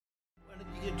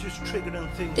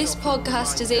This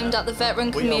podcast is aimed at the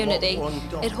veteran community.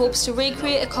 It hopes to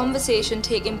recreate a conversation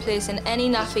taking place in any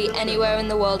naffy anywhere in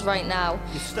the world right now.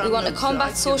 We want to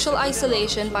combat social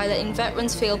isolation by letting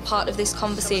veterans feel part of this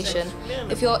conversation.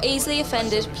 If you're easily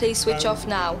offended, please switch off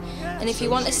now. And if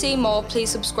you want to see more, please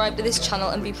subscribe to this channel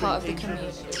and be part of the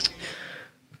community.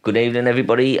 Good evening,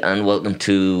 everybody, and welcome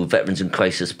to Veterans in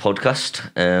Crisis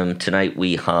podcast. Tonight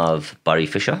we have Baz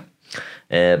Fisher.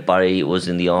 Barry was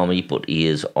in the army, but he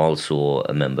is also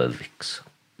a member of VIX.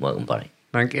 Welcome, Barry.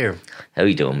 Thank you. How are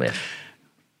you doing, mate?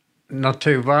 Not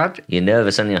too bad. You're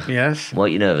nervous, aren't you? Yes. What are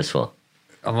you nervous for?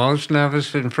 I'm always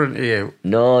nervous in front of you.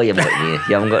 No, you haven't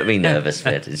got to be nervous,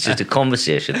 mate. It's just a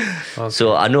conversation. Okay.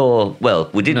 So I know, well,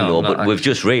 we didn't know, but we've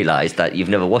just realised that you've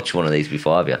never watched one of these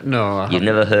before, have you? No, You've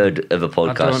never heard of a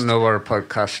podcast? I don't know what a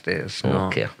podcast is, no.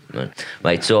 Okay.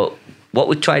 Right, so what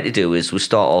we try to do is we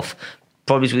start off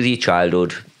probably with your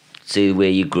childhood, see where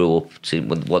you grew up, see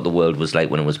what the world was like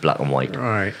when it was black and white.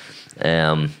 Right.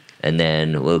 And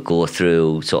then we'll go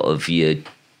through sort of your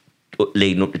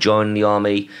leading up to joining the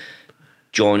army,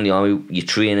 your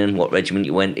training, what regiment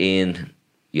you went in,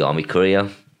 your army career.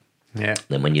 Yeah.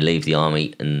 Then when you leave the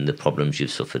army and the problems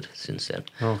you've suffered since then.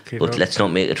 Okay. But let's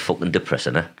not make it fucking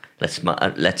depressing, eh? Let's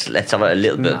have a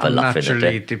little bit of a laugh in it. I'm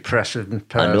naturally depressive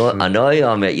person. I know you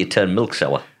are, mate. You turn milk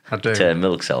sour. I do. Turn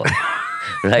milk sour.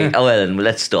 Right, well then,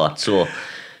 let's start. So,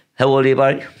 how old are you,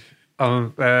 Barry?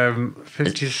 I'm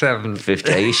 57.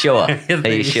 50, are you sure? Are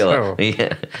you sure? So.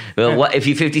 Yeah. Well, what if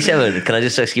you're 57? Can I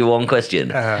just ask you one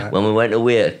question? When we went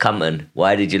away at Campton,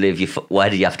 why did you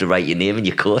have to write your name in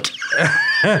your coat?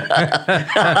 You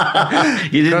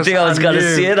didn't think I was going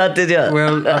to say that, did you?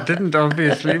 Well, I didn't,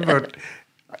 obviously, but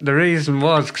the reason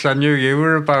was because I knew you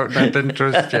were about and I didn't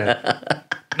trust you.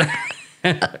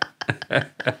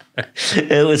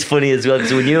 It was funny as well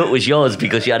because we knew it was yours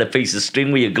because you had a piece of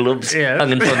string with your gloves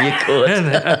hanging from your coat.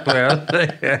 Well,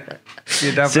 yeah.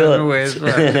 You'd have other ways.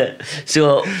 Well.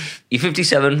 So, you're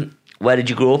 57. Where did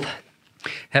you grow up?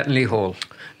 Hetley Hall.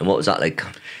 And what was that like?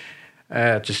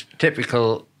 Just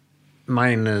typical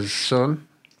miner's son,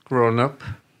 grown up.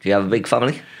 Do you have a big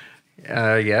family?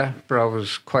 Yeah, but I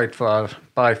was by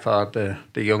far the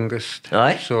youngest.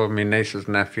 Aye. So my nieces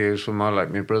and nephews were more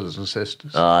like my brothers and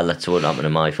sisters. That's what happened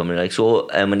in my family. Like, so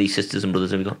how many sisters and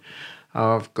brothers have you got?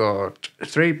 I've got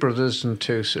 3 brothers and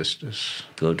 2 sisters.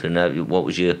 Good. And what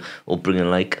was your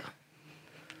upbringing like?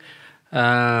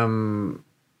 Well,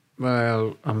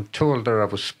 I'm told that I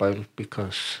was spoiled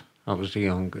because I was the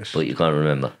youngest. But you can't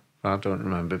remember? I don't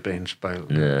remember being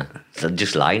spoiled. No. They're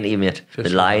just lying to you, mate.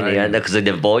 They're lying to you because they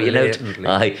never bought you out.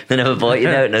 Aye, they never bought you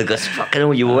out. And they go, fucking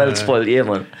hell, you were well spoiled here,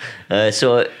 man.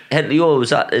 So, Hetley,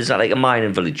 is that like a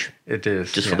mining village? It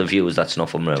is. Just for the viewers, that's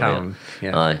not from around town, here.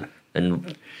 Yeah. Aye.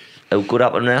 And how good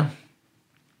happened now?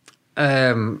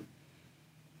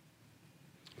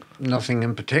 Nothing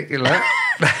in particular.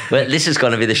 Well, this is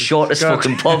going to be the shortest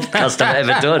fucking podcast I've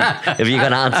ever done if you're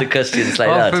going to answer questions like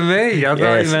that. For me? I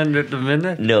thought you meant at the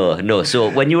minute. No. So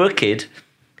when you were a kid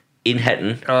in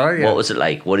Hetton, what was it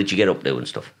like? What did you get up to and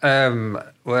stuff?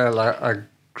 Well, I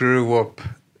grew up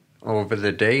over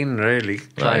the Dean, really,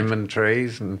 climbing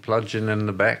trees and plodging in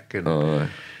the beck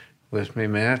and with me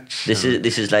mates. This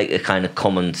is like a kind of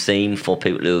common theme for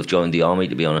people who have joined the army,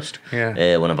 to be honest.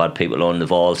 Yeah. When I've had people on,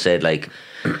 they've all said like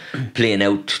playing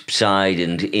outside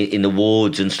and in the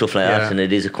woods and stuff like that, and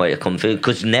it is quite a common thing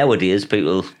because nowadays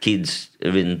kids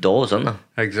are indoors, aren't they?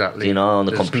 Exactly. You know, on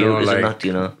the computers and that,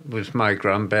 you know. With my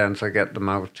grandparents, I get them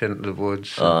out into the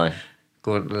woods, going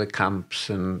to the camps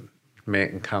and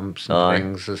making camps and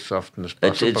things as often as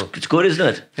possible. It's good, isn't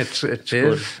it? It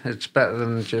is. It's better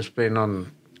than just being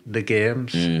on the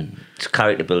games. It's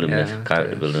character building, mate.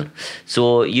 Character building.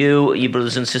 So your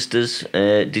brothers and sisters,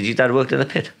 did your dad work in the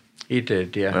pit? He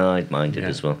did, yeah. Mine did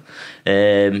as well.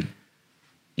 You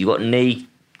got any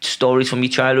stories from your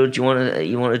childhood you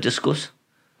want to discuss?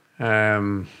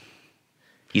 You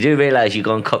do realise you're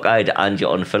going cockeyed and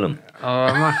you're on film. Oh,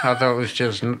 I thought it was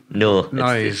just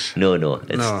noise. No,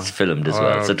 it's filmed as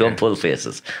well, so don't pull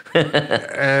faces.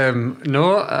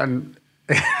 No, and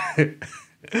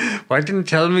why didn't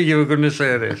tell me you were going to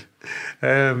say this?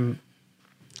 I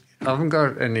haven't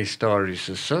got any stories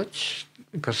as such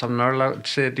because I'm not allowed to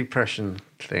say depression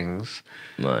things.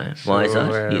 Why is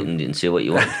that? You didn't say what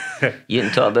you want. You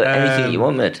can talk about anything you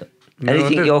want, mate.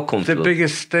 Anything you're comfortable. The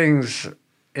biggest things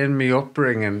in my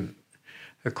upbringing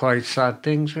are quite sad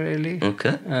things, really.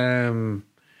 Okay.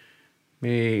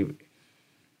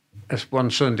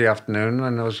 One Sunday afternoon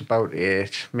when I was about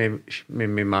 8, me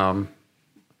and my mum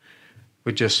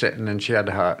were just sitting and she had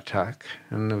a heart attack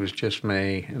and there was just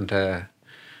me and her.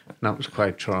 And that was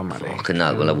quite traumatic. Fucking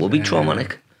hell, well, it would be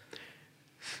traumatic.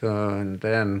 So, and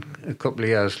then a couple of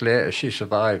years later, she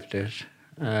survived it.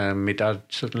 My dad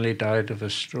suddenly died of a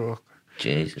stroke.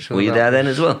 Jesus. So were you there then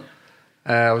as well?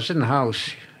 I was in the house,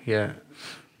 yeah.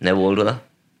 How old were they?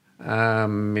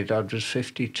 My dad was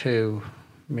 52.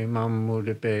 My mum would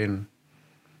have been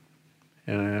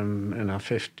in her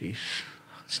 50s.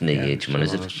 It's no age, man,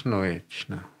 is it? It's no age,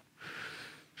 no.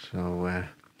 So,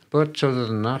 but other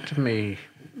than that, my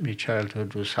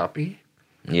childhood was happy.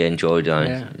 You enjoyed it.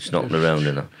 Yeah, It's not around,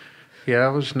 you know. Yeah, I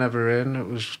was never in. It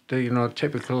was,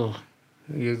 typical.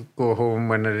 You go home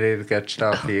when the day gets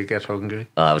dark, you get hungry.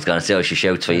 Oh, I was going to say, she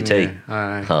shouts for your tea.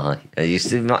 Aye. Oh, you're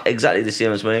still not exactly the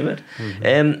same as me, mate.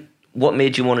 What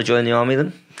made you want to join the army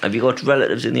then? Have you got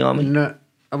relatives in the army? No,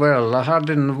 well, I had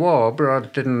in the war, but I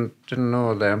didn't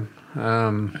know them.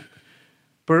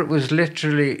 But it was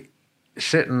literally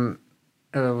sitting.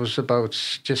 I was about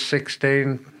just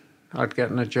 16. I'd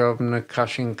gotten a job in a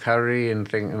cash and carry and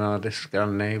thinking, oh, this is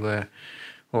going anywhere.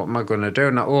 What am I going to do?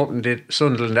 And I opened it,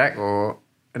 Sunderland Echo,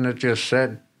 and it just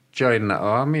said, join the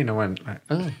army. And I went, like,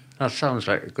 oh, that sounds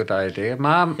like a good idea.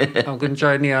 Mum, I'm going to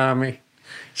join the army.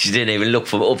 She didn't even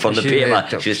look up from the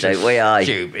paper. She was like, where are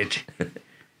you? Stupid.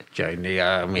 Join the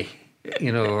army.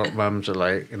 You know what mums are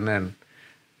like. And then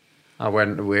I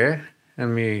went away,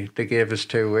 and they gave us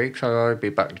 2 weeks. I'd be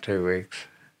back in 2 weeks.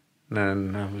 And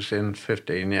then I was in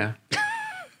 15, yeah.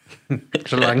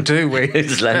 It's a long 2 weeks.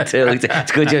 It's long 2 weeks.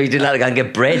 It's good you did that to go and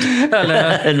get bread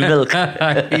and milk.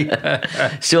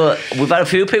 So we've had a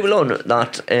few people on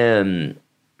that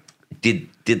did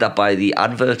that by the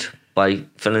advert, by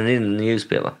filling in the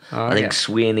newspaper. I think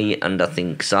Sweeney and I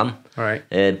think Sam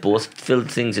both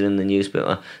filled things in the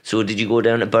newspaper. So did you go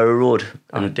down to Borough Road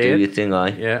and do your thing?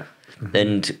 Yeah.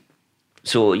 And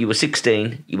so you were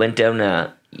 16, you went down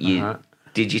there,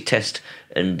 did you test,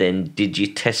 and then did you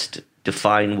test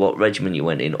define what regiment you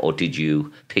went in, or did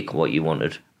you pick what you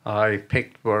wanted? I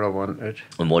picked what I wanted.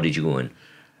 And what did you go in?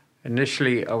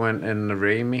 Initially, I went in the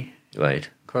Remy. Right.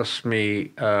 Because my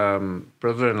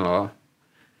brother-in-law,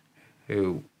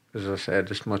 who, as I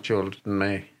said, is much older than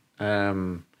me,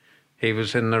 he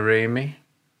was in the Remy,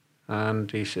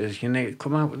 and he says, you need to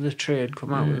come out with the trade,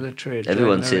 with the trade.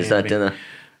 Everyone says that, don't they?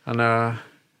 And I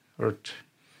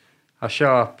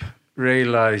sharp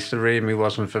realised the Remy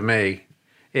wasn't for me.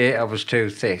 A, I was too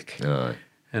thick. Oh.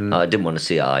 And I didn't want to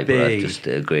say I, but I just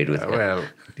agreed with you. Well,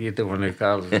 you're the one who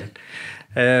calls it.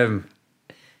 I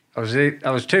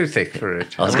was too thick for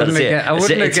it. I was going to say, I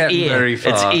wouldn't have gotten very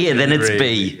far. It's A, then it's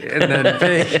B. And then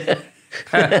B.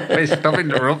 Please stop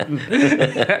interrupting.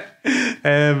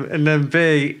 And then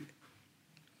B,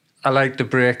 I like to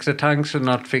break the tanks and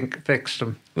not fix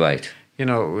them. Right. You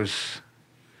know, it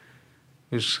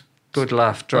was good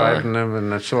laugh driving them,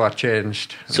 and so I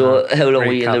changed. So how long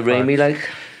were you in the Remy, like?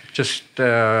 Just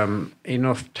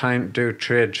enough time to do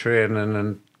trade training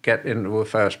and get into a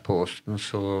first post, and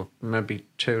so maybe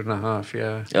 2.5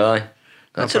 years. Aye.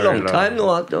 That's a long time,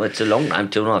 though. It's a long time,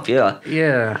 2.5 years.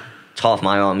 Yeah. It's half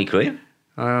my army career.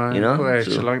 You know? Well,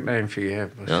 it's a long time for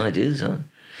you. No, it is, huh?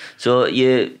 So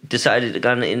you decided to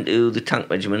go into the tank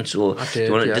regiment, so do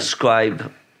you want to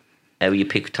describe how you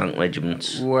pick tank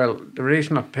regiments? Well, the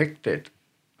reason I picked it,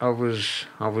 I was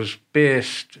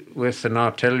based with an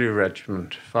artillery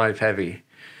regiment, 5 heavy,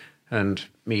 and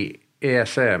me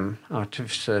ASM,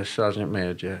 Artificer Sergeant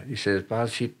Major, he says,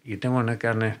 Baz, you don't want to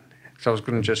go in, so I was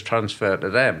going to just transfer to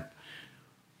them.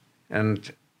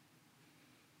 And?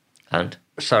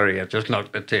 Sorry, I just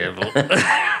knocked the table.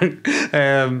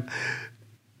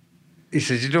 He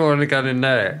says, you don't want to go in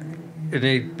there. And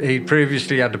he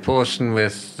previously had a posting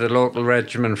with the local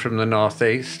regiment from the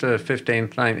northeast,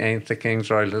 15th, 19th, the King's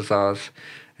Royal Hussars,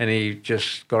 and he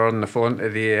just got on the phone to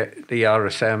the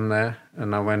RSM there,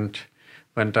 and I went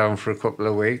down for a couple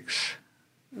of weeks,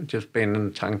 just been in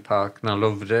the tank park, and I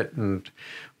loved it, and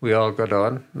we all got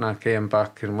on, and I came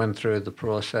back and went through the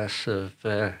process of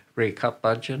recap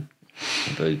badging.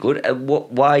 Very good.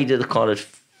 Why did they call it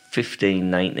 15,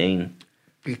 19?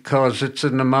 Because it's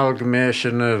an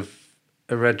amalgamation of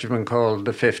a regiment called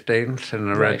the 15th and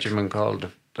a regiment called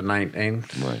the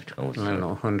 19th. Right. I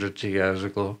know, hundreds of years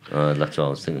ago. That's what I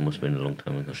was thinking. It must have been a long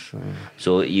time ago.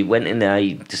 So you went in there,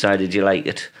 you decided you liked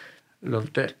it.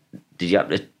 Loved it. Did you have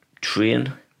to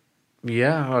train?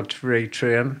 Yeah, I had to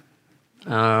retrain.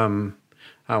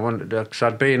 I wanted to, because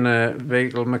I'd been a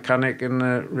vehicle mechanic in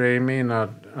the Remy and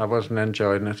I wasn't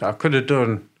enjoying it. I could have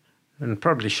done, and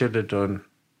probably should have done,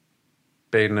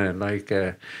 being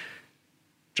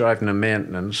driving a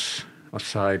maintenance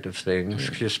side of things,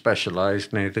 because you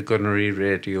specialised in either gunnery,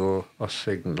 radio or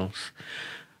signals.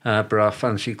 But I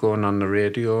fancy going on the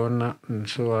radio and that, and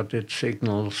so I did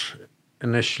signals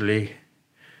initially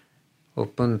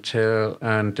up until,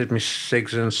 and did my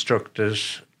SIGs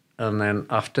instructors, and then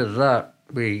after that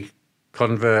we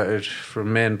converted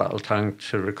from main battle tank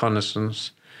to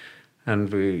reconnaissance, and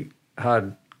we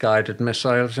had guided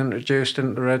missiles introduced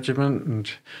into the regiment,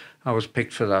 and I was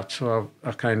picked for that, so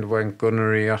I kind of went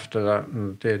gunnery after that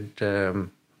and did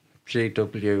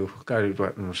GW, guided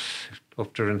weapons,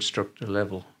 up to instructor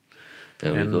level.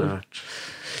 Very good.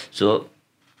 So,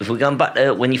 if we go back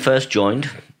to when you first joined,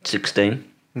 16,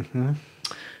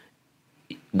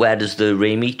 where does the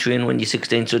REME train when you're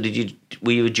 16? So,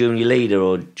 were you a junior leader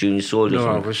or junior soldier? No,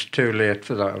 I was too late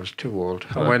for that. I was too old.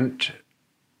 Right.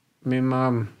 My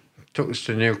mum took us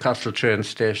to Newcastle train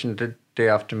station the day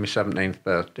after my 17th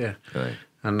birthday. Right.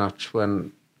 And that's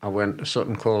when I went to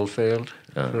Sutton Coldfield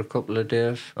for a couple of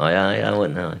days. Oh, yeah, I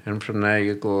went there. And from there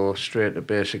you go straight to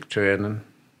basic training.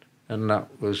 And that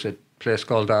was a place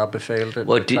called Aberfield at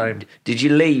the time. Did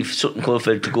you leave Sutton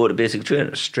Coldfield to go to basic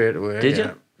training? Straight away, Did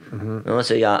you? Mm-hmm. I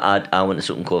say, I went to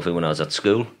Sutton Coldfield when I was at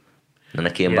school. And I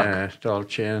came back. Yeah, it all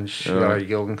changed. You're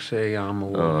young, say I'm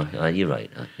old. Oh, you're right.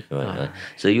 Right.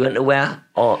 So you went to where?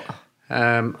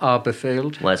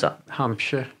 Aberfield. Where's that?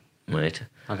 Hampshire. Right.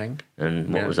 I think.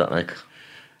 And what was that like?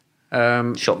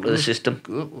 Shock to the system?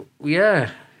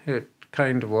 Yeah, it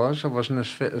kind of was. I wasn't as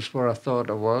fit as what I thought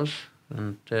I was.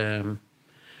 And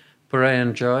but I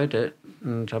enjoyed it,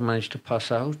 and I managed to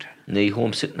pass out. Any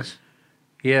homesickness?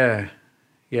 Yeah,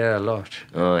 a lot.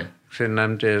 Aye. So in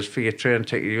them days, for your train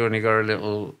ticket, you only got a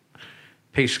little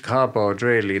piece of cardboard,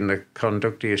 really, and the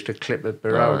conductor used to clip it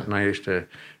out, and I used to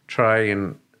try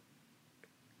and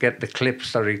get the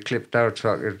clips that he clipped out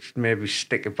so I could maybe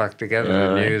stick it back together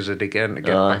and use it again to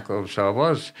get back up. So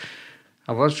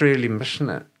I was really missing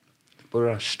it, but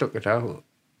I stuck it out.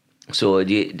 So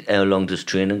how long does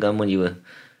training go when you were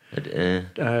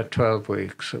at 12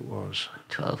 weeks it was.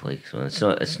 12 weeks. Well, it's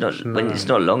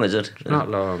not long, is it? It's not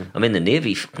long. I mean, the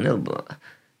Navy, but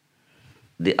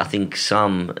I think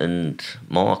Sam and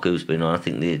Mark, who's been on, I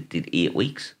think they did 8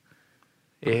 weeks.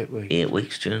 8 weeks. 8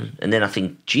 weeks training. And then I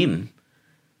think Jim,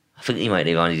 I think he might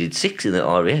have only did 6 in the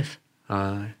RAF.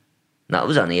 Aye. That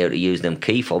was only how to use them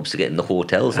key fobs to get in the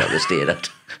hotels that they stayed at.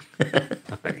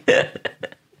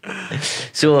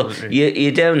 So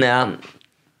you're down there.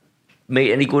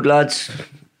 Meet any good lads?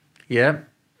 Yeah.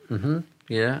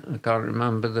 Yeah, I can't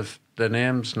remember the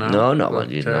names now. No, not one.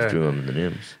 You didn't have to remember the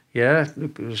names. Yeah,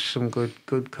 there was some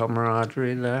good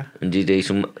camaraderie there. And did you do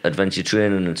some adventure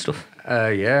training and stuff?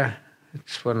 Yeah,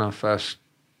 it's when I first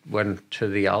went to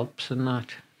the Alps and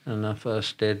that, and I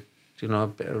first did, a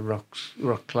bit of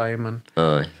rock climbing,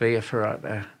 via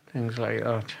ferrata, things like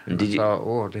that. And I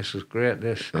thought, this is great,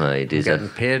 this. I'm getting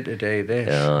paid to do this.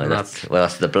 Oh,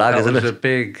 that's the blag, isn't it? That was a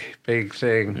big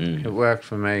thing. It worked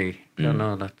for me. I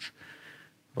know that's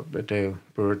what they do.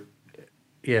 But,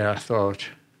 yeah, I thought,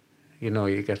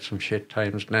 you get some shit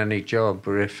times in any job,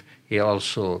 but if you're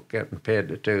also getting paid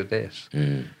to do this,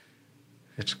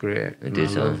 it's great.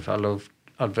 I love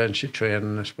adventure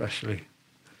training especially.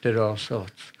 Did all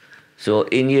sorts. So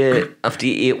after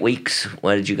your 8 weeks,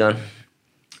 where did you go?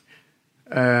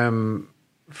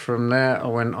 From there, I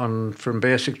went on from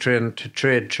basic training to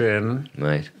trade training.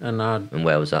 Right. And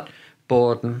where was that?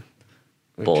 Borden.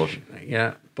 Borden.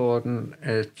 Yeah, Borden,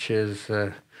 which is,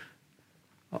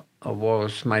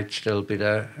 might still be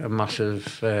there, a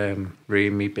massive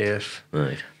REME base.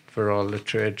 Right. For all the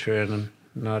trade training.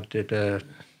 And I did the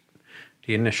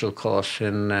initial course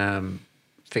in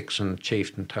fixing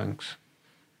chieftain tanks.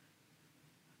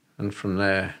 And from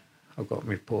there, I got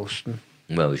my posting.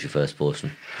 Where was your first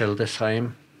posting?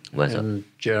 Hildesheim. Where's in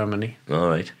Germany. All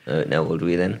right. Now, how old were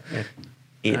you then?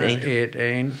 18?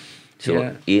 18. So,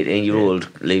 yeah.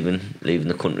 18-year-old leaving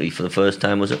the country for the first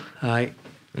time, was it? Aye.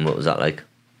 And what was that like?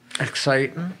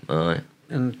 Exciting. Aye.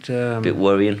 And a bit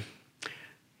worrying.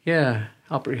 Yeah,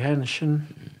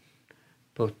 apprehension.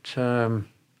 But the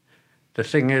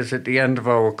thing is, at the end of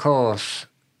our course,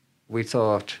 we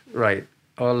thought, right,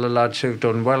 all the lads who've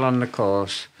done well on the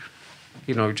course,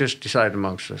 just decide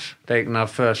amongst us. They can have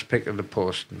first pick of the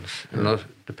postings. And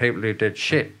the people who did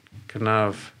shit can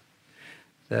have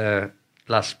the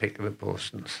last pick of the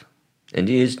postings. And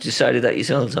you decided that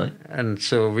yourselves, eh? And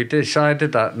so we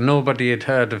decided that nobody had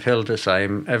heard of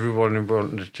Hildesheim. Everyone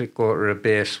wanted to go to a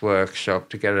base workshop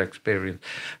to get experience.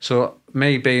 So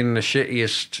me being the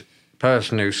shittiest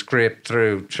person who scraped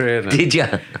through training. Did you?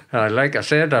 Like I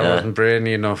said, I wasn't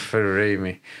brainy enough for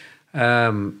REME.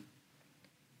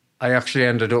 I actually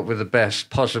ended up with the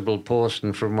best possible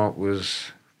posting from what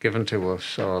was given to us.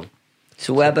 So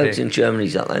whereabouts in Germany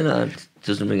is that like that? It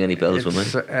doesn't ring any bells with me.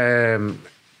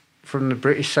 From the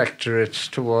British sector, it's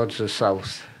towards the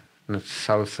south, and it's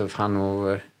south of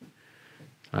Hanover.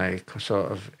 like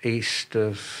sort of east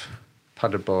of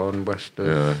Paderborn, west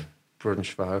of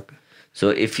Braunschweig. So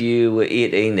if you were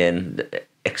 18 then,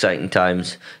 exciting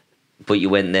times, but you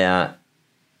went there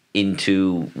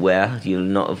into where? You'll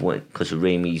not have went, because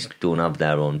Ramies don't have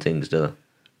their own things, do they?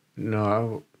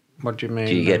 No, what do you mean?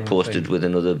 Do you get posted with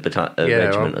another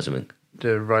regiment or something?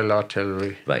 The Royal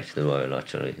Artillery. Right, the Royal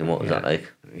Artillery. And what was that like?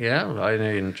 Yeah, I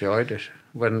enjoyed it.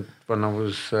 When I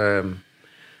was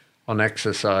on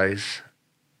exercise,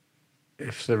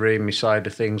 if the Ramie side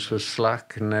of things was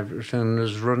slack and everything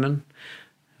was running,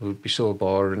 it would be so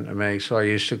boring to me. So I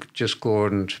used to just go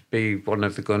and be one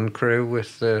of the gun crew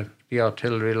with the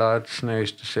artillery lads, and I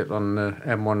used to sit on the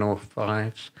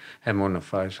M107s,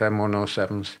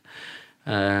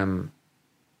 and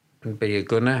be a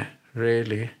gunner,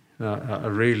 really. I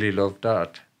really loved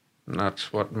that, and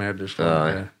that's what made us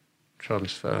want to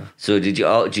transfer. So do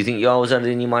you think you always had it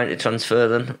in your mind to transfer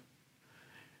then?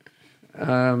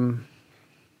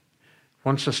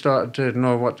 Once I started to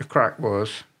know what the crack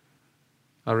was,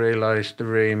 I realised the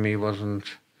Ramie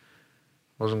wasn't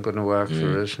going to work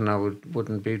for us, and I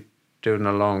wouldn't be doing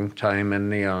a long time in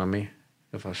the army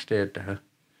if I stayed there,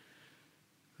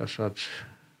 because I'd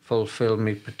fulfil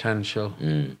my potential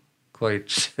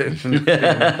quite soon.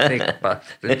 Thick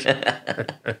bastard.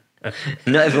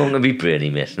 Not everyone can be brainy,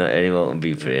 mate. Not everyone can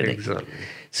be brainy. Exactly.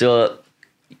 So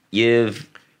you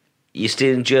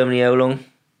stayed in Germany how long?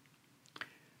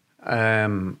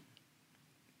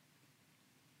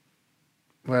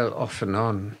 Well, off and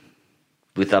on.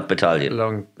 With that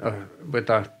battalion? With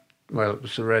that, well, it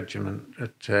was a regiment. I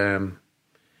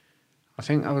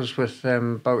think I was with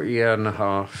them about a year and a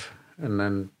half, and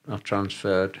then I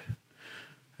transferred,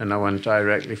 and I went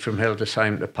directly from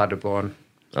Hildesheim to Paderborn.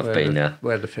 I've been there.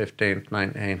 Where the 15th,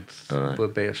 19th were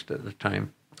based at the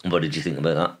time. What did you think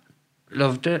about that?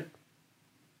 Loved it.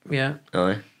 Yeah.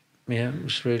 Aye. Yeah, it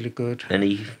was really good.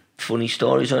 Any funny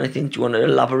stories or anything? Do you want to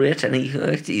elaborate any?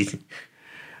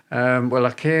 Well,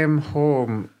 I came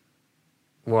home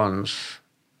once,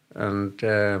 and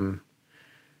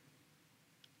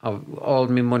all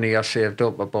my money I saved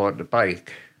up, I bought a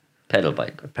bike. Pedal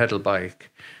bike? A pedal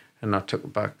bike, and I took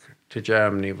it back to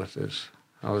Germany with us.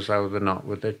 I was out of the knot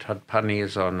with it, had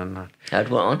panniers on and that. Had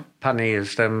what on?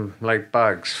 Panniers, them like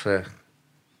bags for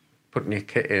putting your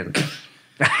kit in.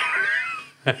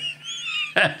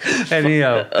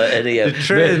 Anyhow, the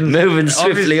trains, moving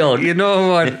swiftly on. You know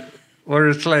what? Where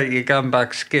it's like you come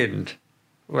back skinned.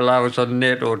 Well, I was on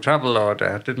NATO travel order.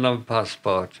 I didn't have a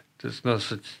passport. There's no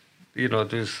such, you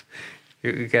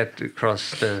could get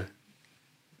across the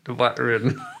water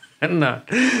and that.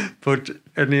 But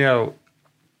anyhow,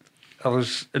 I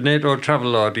was a NATO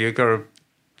travel order. You got to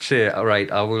say, all right,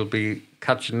 I will be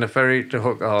catching the ferry to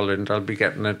Hook Holland. I'll be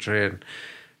getting a train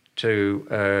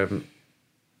to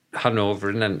Hanover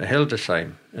and then to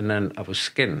Hildesheim. And then I was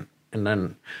skinned. And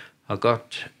then I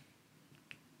got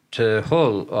to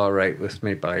Hull all right with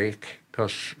my bike,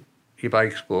 because your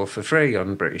bikes go for free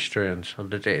on British trains, so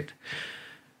they did.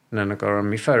 And then I got on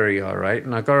my ferry all right,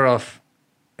 and I got off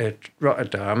at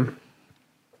Rotterdam,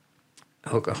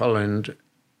 Hook Holland,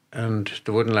 and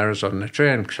they wouldn't let us on the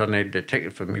train because I needed a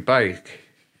ticket for my bike.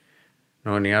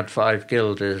 I only had 5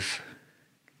 guilders.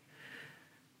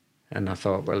 And I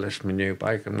thought, well, this is my new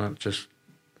bike. I'm not just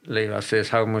leave. I says,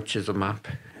 how much is a map?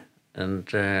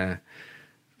 And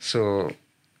so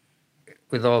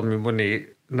with all my money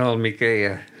and all my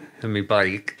gear and my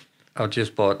bike, I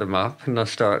just bought the map and I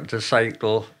started to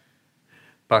cycle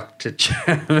back to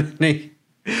Germany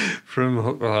from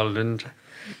Hook Holland.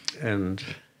 And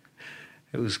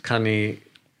it was quite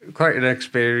an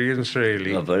experience,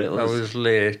 really. I bet it was. I was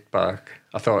late back.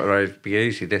 I thought it'd be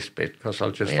easy this bit because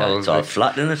I'll just follow. It's all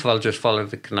flat, isn't it? So I'll just follow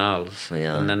the canals.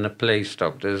 Yeah. And then the police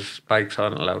stopped us. Bikes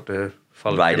aren't allowed to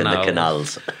follow Riding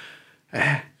canals. the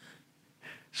canals.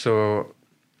 So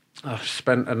I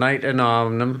spent a night in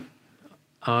Arnhem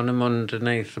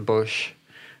underneath the bush.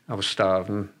 I was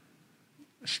starving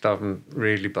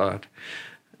really bad.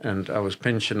 And I was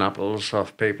pinching apples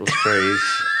off people's trees.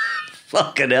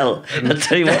 Fucking hell. I'll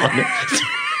tell you what.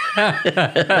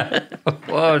 It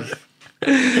was.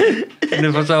 And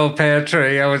it was all pear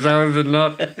tree. I was out of the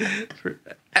knot.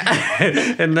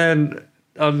 And then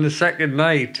on the second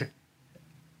night,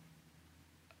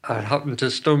 I happened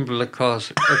to stumble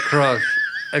across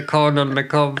a corn on the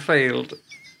cornfield.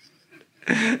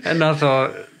 And I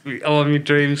thought, all my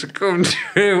dreams had come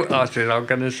true. I said, I'm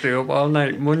going to stay up all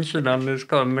night munching on this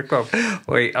corn on the cob.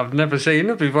 Wait, I've never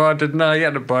seen it before, didn't I? You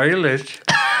had to boil it.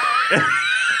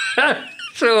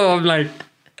 So I'm like,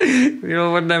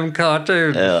 one of them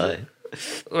cartoons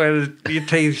where your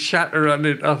teeth shatter on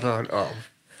it. I thought, oh,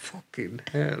 fucking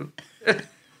hell.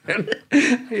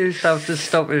 I used to have to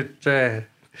stop it.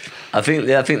 I think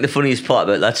the funniest part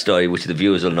about that story, which the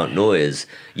viewers will not know, is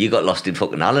you got lost in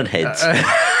fucking Allen Heads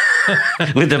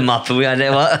with the map, and we had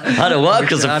to walk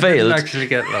because it failed. I didn't actually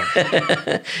get lost.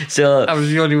 So I was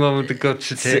the only one with the guts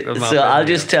to take the map. So I'll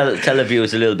just tell the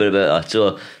viewers a little bit about that.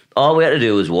 So all we had to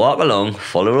do was walk along,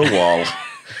 follow a wall,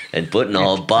 but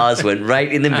no, Baz went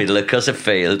right in the middle because it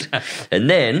failed. And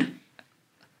then,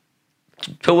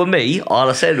 poor me, all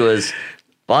I said was,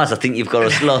 Baz, I think you've got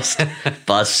us lost.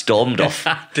 Baz stormed off.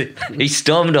 He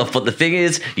stormed off, but the thing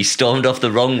is, he stormed off the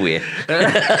wrong way.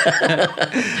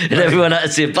 And everyone had to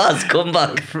say, Baz, come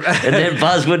back. And then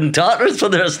Baz wouldn't talk to us for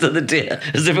the rest of the day,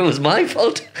 as if it was my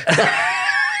fault.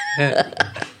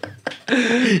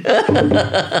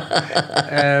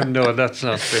 No, that's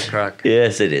not the crack.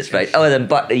 Yes, it is. Right. Oh, then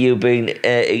back to you being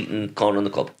eating corn on the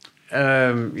cob.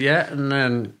 Yeah, and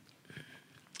then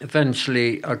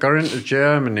eventually I got into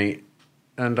Germany.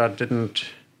 And I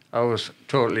was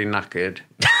totally knackered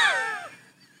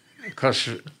because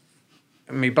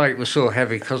my bike was so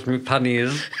heavy because my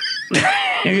panniers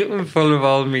full of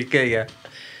all my gear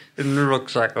in the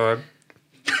rucksack on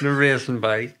the racing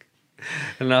bike.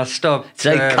 And I stopped. It's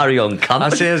like carry on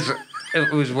camping. I says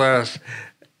it was worse.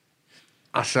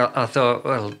 I thought,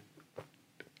 well,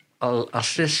 I'll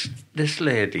ask this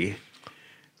lady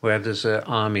where there's an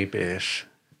army base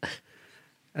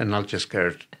and I'll just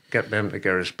get them to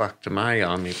get us back to my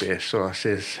army base. So I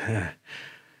says,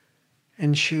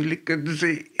 entschuldigen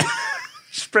Sie,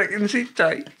 sprechen Sie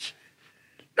Deutsch?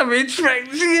 I mean,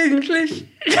 sprechen Sie English?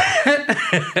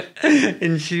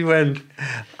 And she went,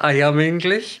 I am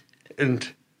English.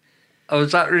 And I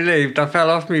was that relieved. I fell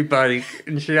off my bike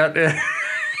and she had to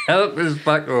help us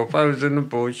back up. I was in the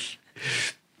bush.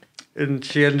 And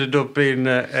she ended up being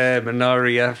an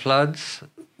RAF lad's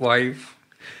wife.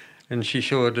 And she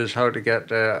showed us how to get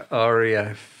the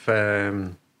RAF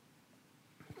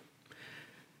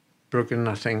Bruggen,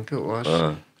 I think it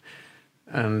was.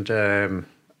 And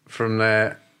from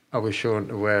there, I was shown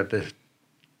to where the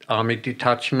army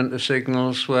detachment of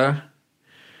signals were.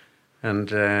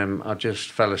 And I just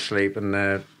fell asleep in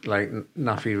the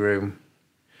naffy room.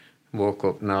 Woke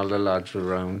up and all the lads were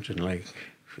around and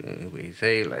we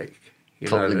say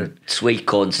fucking sweet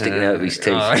corn sticking out of his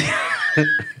teeth.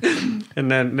 And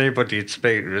then nobody would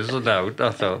speak to us about.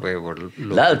 I thought we were.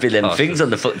 That would be them things on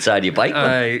the foot side of your bike.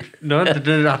 No,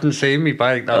 they hadn't seen me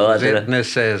bike. That was it. And they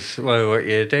says, "Well, what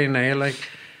you doing here?"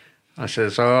 I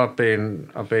says, "Oh, I've been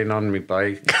on my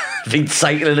bike." Been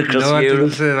cycling across Europe. No, I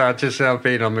didn't say that. I just said I've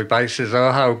been on my bike. Says,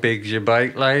 "Oh, how big's your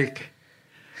bike like?"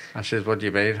 I says, "What do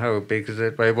you mean? How big is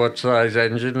it? Well, what size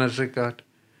engine has it got?"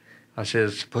 I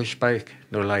says, "Push bike."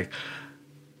 They're like,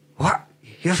 "What?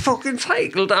 You fucking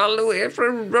cycled all the way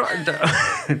from Rotterdam?"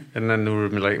 And then they were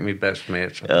like my best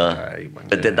mates.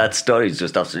 But that story's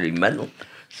just absolutely mental.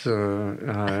 So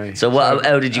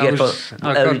how did you get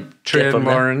I got train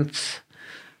warrants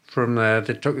from there.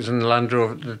 They took us in the Land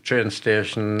Rover to the train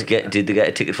station. Did they get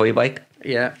a ticket for your bike?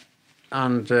 Yeah.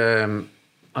 And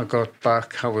I got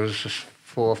back. I was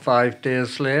 4 or 5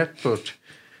 days late, but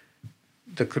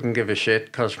they couldn't give a shit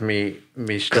because me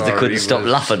story. Because they couldn't stop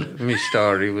laughing. My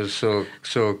story was so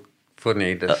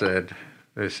funny.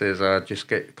 They says I just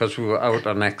get because we were out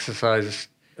on exercise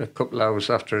a couple hours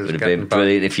after us getting back. Would have been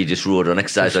brilliant if you just rode on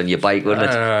exercise on your bike,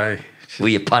 wouldn't it?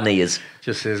 With your panniers.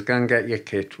 Just says, go and get your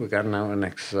kit. We're getting out on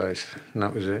exercise, and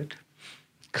that was it.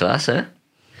 Class, eh?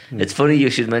 It's funny you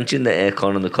should mention the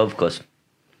aircon on the cob because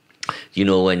you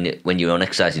know when you're on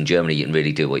exercise in Germany, you can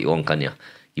really do what you want, can you?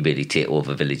 You really take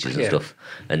over villages and stuff.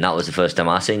 And that was the first time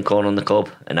I seen corn on the cob,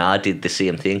 and I did the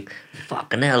same thing.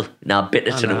 Fucking hell. Now I bit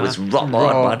it and it was rock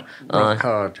hard, man. Rock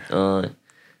hard.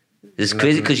 It's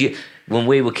crazy because when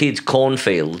we were kids,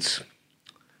 cornfields,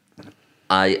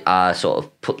 I sort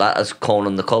of put that as corn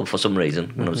on the cob for some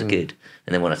reason when I was a kid.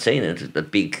 And then when I seen it, a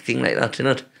big thing like that, isn't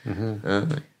it?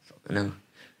 Fucking hell.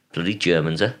 Bloody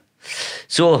Germans, eh?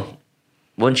 So,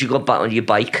 once you got back on your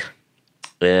bike,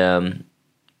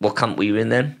 what camp were you in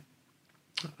then?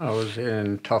 I was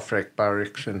in Tofrek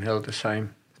Barracks in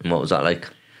Hildesheim. And what was that like?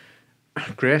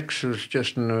 Great, 'cause it was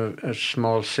just in a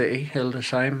small city,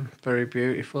 Hildesheim, very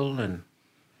beautiful, and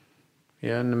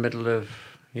in the middle of,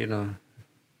 in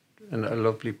a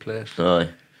lovely place. Aye.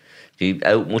 Do you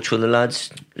out much with the lads?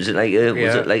 Was it like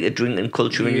a drinking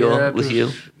culture with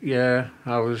you? Yeah,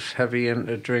 I was heavy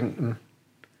into drinking.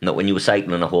 Not when you were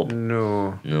cycling, I hope.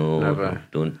 No, never.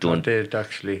 Don't. I did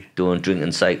actually. Don't drink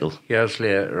and cycle. Years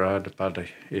later, I had a bad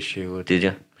issue with. Did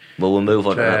you? Well, we'll move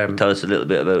on to that. Tell us a little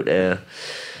bit about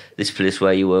this place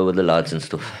where you were with the lads and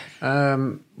stuff.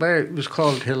 Well, it was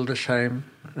called Hildesheim,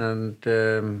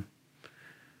 and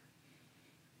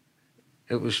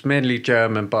it was mainly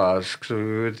German bars because we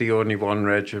were the only one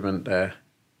regiment there,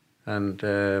 and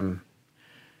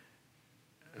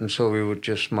so we were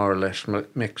just more or less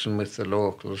mixing with the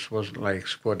locals. It wasn't like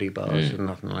squaddy bars and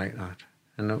nothing like that.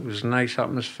 And it was a nice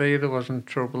atmosphere. There wasn't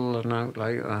trouble and out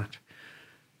like that.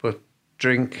 But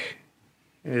drink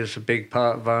is a big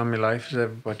part of army life, as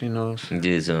everybody knows. It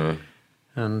is. And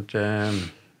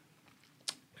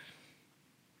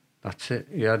that's it.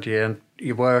 You had your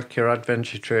work, your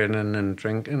adventure training and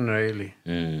drinking, really.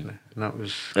 And that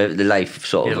was... The life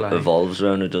sort of evolves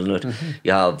around it, doesn't it? Mm-hmm.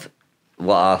 You have...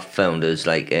 What I found is,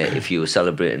 like, if you were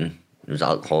celebrating, there was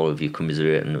alcohol. If you were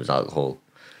commiserating, there was alcohol.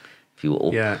 If you were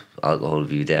up, alcohol.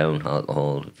 If you were down,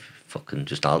 alcohol. Fucking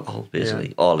just alcohol,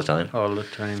 basically, all the time. All the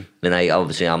time. And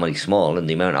I'm only small, and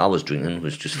the amount I was drinking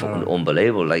was just fucking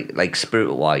unbelievable. Like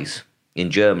spirit-wise,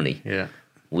 in Germany,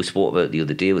 we spoke about it the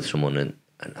other day with someone, and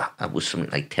that was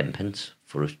something like 10 pence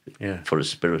for a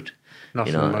spirit.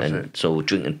 Nothing, and it? so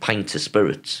drinking pints of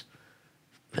spirits.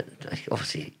 But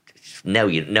obviously, now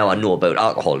I know about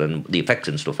alcohol and the effects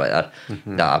and stuff like that.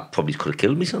 Mm-hmm. That I probably could have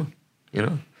killed myself.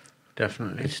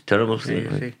 Definitely. It's a terrible thing.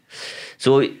 Right?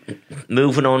 So,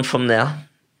 moving on from there,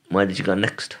 where did you go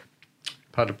next?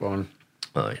 Paderborn.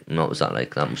 All right. And what was that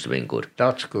like? That must have been good.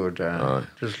 That's good.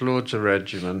 There's loads of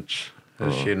regiments,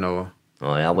 as you know.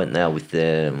 Oh, yeah, I went there with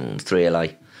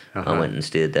 3LI. I went and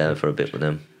stayed there for a bit with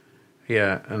them.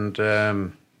 Yeah,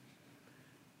 and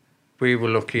we were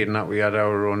lucky in that we had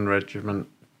our own regiment.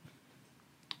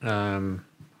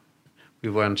 We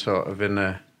weren't sort of in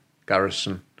a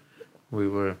garrison. We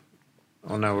were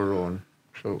on our own,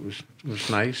 so it was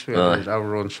nice. We had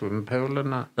our own swimming pool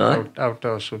and that,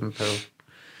 outdoor swimming pool.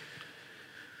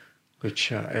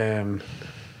 Which, in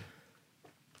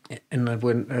the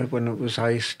winter, when it was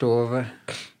iced over,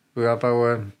 we have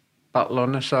our battle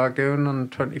on the Sargoon on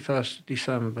 21st of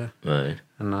December. Right.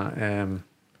 And I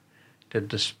did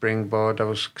the springboard.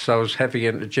 Because I was heavy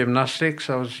into gymnastics.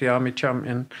 I was the army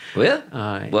champion. Were you?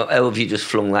 Aye. Well, how have you just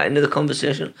flung that into the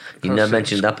conversation? You never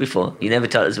mentioned that before. You never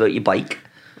told us about your bike.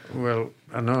 Well,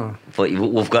 I know. But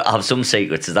we've got to have some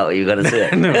secrets. Is that what you're going to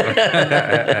say? No.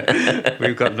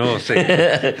 We've got no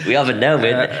secrets. We haven't now,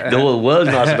 man. The whole world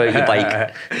knows about your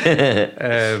bike.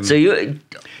 So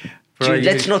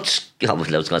let's not... I was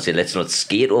going to say let's not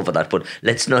skate over that, but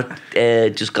let's not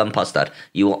just gone past that.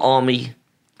 You were army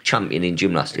champion in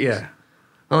gymnastics. Yeah.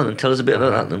 Oh, then tell us a bit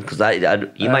about that then, because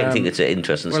you might think it's an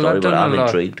interesting story, but I'm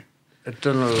intrigued. I'd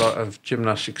done a lot of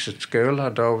gymnastics at school.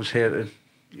 I'd always hated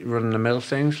run-the-mill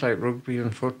things like rugby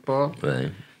and football.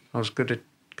 Right. I was good at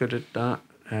that.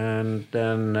 And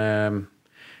then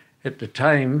at the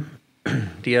time,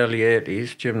 the early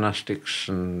 80s, gymnastics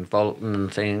and vaulting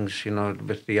and things,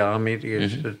 with the army, they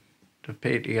used the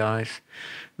PTIs.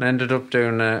 And I ended up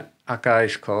doing a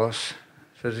ACI's course,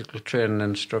 physical training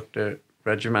instructor,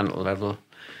 regimental level.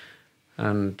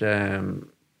 And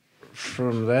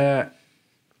from there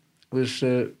was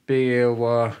the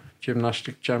BAOR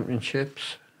Gymnastic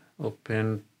Championships up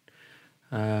in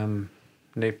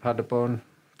near Paderborn,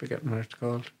 forgetting what it's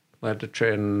called, where the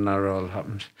training and that all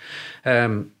happens.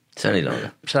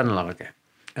 Senlager.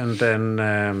 And then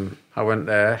I went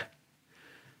there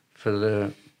for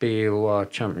the BAOR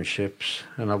Championships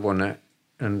and I won it.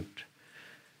 And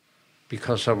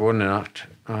because I won that,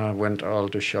 I went to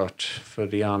Aldershot for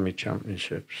the Army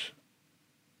Championships,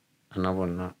 and I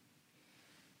won that.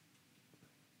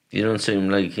 You don't seem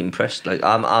like impressed. Like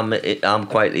I'm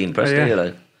quietly impressed. Yeah.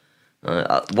 Like,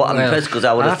 I'm impressed because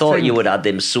I would have thought you would have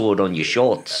them sewed on your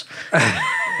shorts.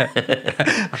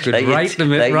 I could write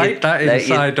that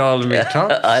inside all of my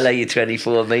tops. I like you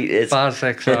 24 metres. Baz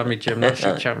Army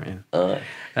Gymnastic Champion.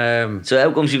 So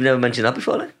how comes you've never mentioned that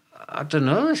before? Like? I don't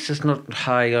know. It's just not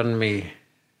high on me.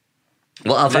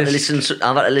 Well, I've had to listen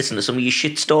to some of your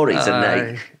shit stories, and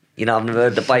I've never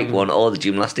heard the bike one or the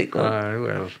gymnastic one.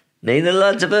 Well, neither of the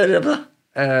lads have heard of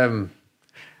that.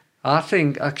 I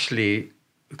think actually,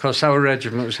 because our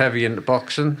regiment was heavy into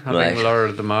boxing, I think a lot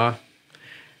of them are.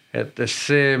 At the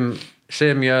same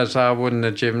year as I won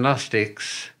the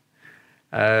gymnastics,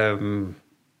 one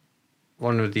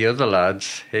of the other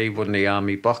lads, he won the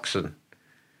army boxing,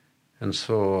 and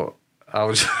so I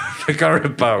was forgot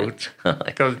about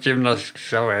because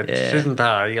gymnastics isn't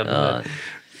high,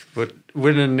 but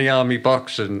winning the army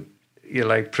boxing, you're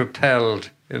like propelled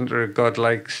into a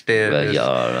godlike status. Well,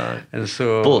 yeah, right. And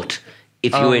so, but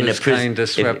if you were in a prison, kind of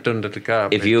swept under the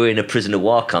carpet. If you were in a prisoner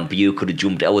war camp, you could have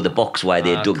jumped out of the box while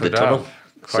they dug the tunnel.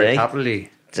 Quite happily.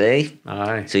 See?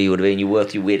 Aye. So you would have been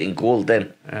worth your weight in gold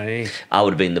then. Aye. I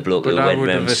would have been the bloke who went round. But I would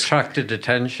have attracted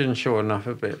attention, showing off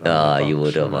a bit. You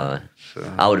would have, aye.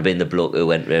 So. I would have been the bloke who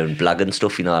went round blagging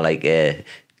stuff,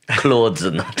 clothes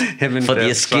and that Him and for the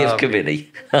Deb escape Sarby.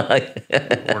 committee.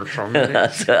 Or something.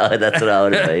 That's what I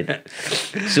would have made.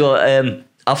 So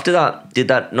after that, did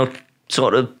that not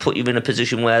sort of put you in a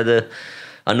position where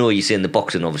I know you're saying the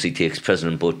boxing obviously takes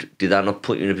precedent, but did that not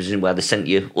put you in a position where they sent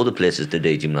you other places to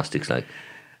do gymnastics like?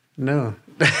 No.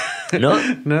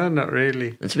 No? No, not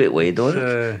really. It's a bit weird, though, isn't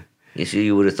it? You see,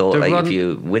 you would have thought, like, if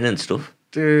you win and stuff.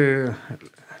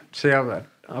 See,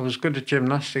 I was good at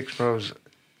gymnastics, but I was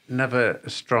never a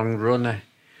strong runner.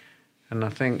 And I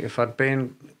think if I'd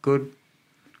been good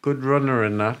runner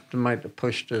in that, they might have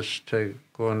pushed us to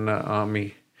go on the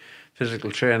army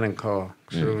physical training corps.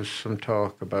 Because there was some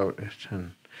talk about it.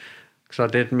 And because I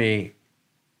did me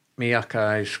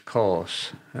Akai's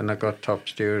course, and I got top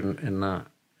student in that.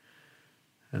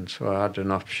 And so I had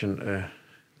an option to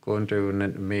go and do an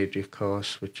intermediate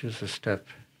course, which is a step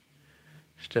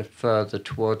further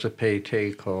towards a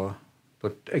PT course.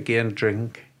 But again,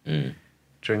 drink.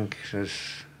 Drink has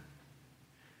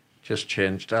just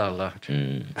changed all that.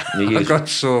 I got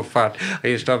so fat. I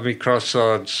used to have my cross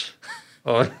swords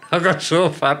on. I got so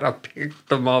fat I picked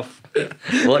them off.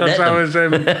 Because I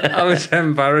was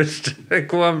embarrassed to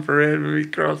go on parade with my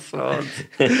cross swords.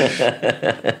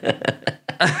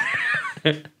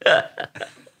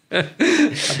 I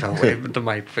don't wait, but they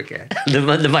might forget. They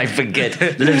might forget.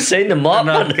 They've seen them up. And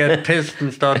I'd get pissed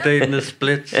and start doing the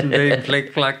splits and doing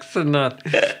flick-flacks and that.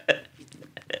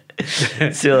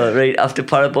 So, right, after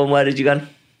Parabon, where did you go?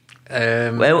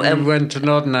 We went to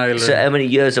Northern Ireland. So how many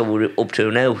years are we up to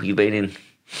now? You've been in?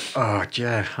 Oh,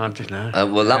 yeah, I don't know.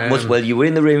 Well, you were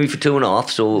in the Remy for 2.5,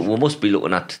 so we must be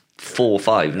looking at 4 or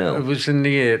 5 now. It was in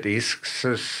the 80s,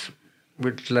 because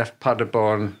we'd left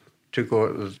Paderborn to go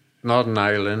to Northern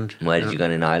Ireland. Where did you go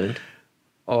in Ireland?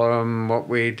 What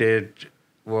we did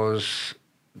was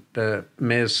the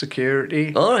Maze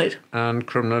Security. All right. And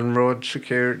Crumlin Road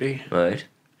Security. Right.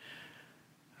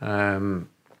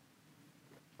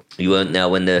 You weren't now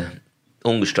when the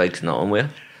hunger strikes not on, were you?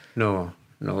 No,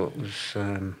 it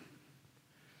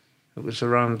was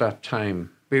around that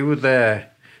time. We were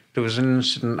there. There was an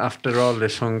incident after all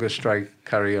this hunger strike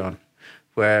carry on,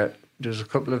 where there was a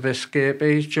couple of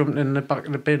escapees jumped in the back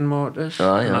of the bin motors.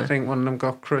 And I think one of them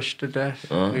got crushed to death.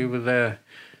 We were there.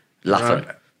 Laughing?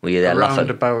 Were you there laughing?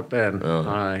 Around about then.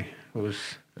 Aye. It was...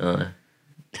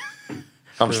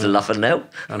 I'm still laughing now.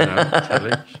 I know, tell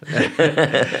you.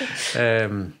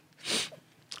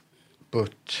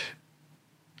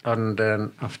 And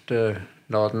then after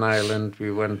Northern Ireland,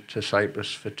 we went to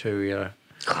Cyprus for 2 years.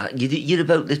 God, you're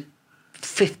about the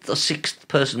 5th or 6th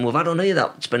person we've had on here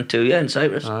that spent 2 years in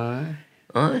Cyprus. Aye.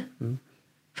 I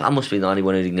must be the only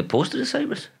one who didn't get posted to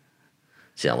Cyprus.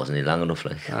 See, I wasn't here long enough,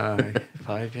 like. Aye,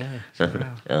 5 years.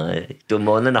 Aye, done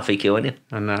more than enough, you, ain't you?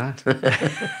 I know.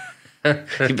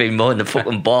 You've been more in the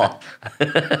fucking bar.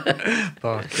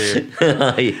 Bar too.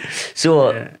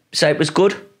 So, Cyprus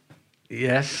good?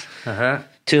 Yes.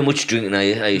 Too much drinking, I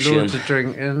assume. Loads of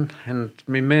drinking. And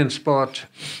my main sport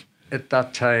at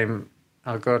that time,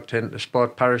 I got into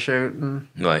sport parachuting.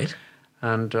 Right.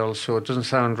 And also, it doesn't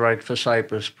sound right for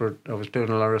Cyprus, but I was doing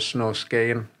a lot of snow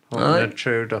skiing up in the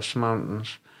Troodos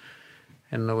Mountains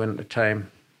in the winter time.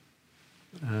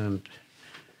 And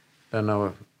then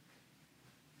I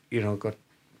got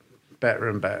better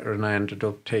and better, and I ended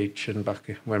up teaching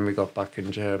when we got back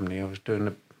in Germany. I was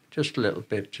doing just a little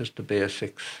bit, just the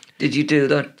basics. Did you do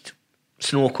that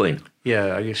Snow Queen? Yeah,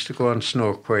 I used to go on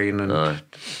Snow Queen, and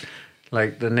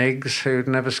like the nigs who'd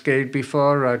never skied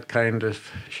before, I'd kind of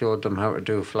showed them how to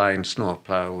do flying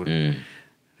snowplow and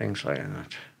things like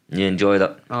that. You enjoy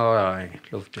that? Oh, I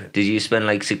loved it. Did you spend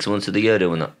like 6 months of the year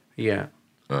doing that? Yeah.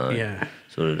 Yeah.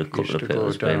 So did a couple of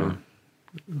people down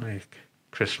like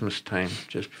Christmas time,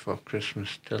 just before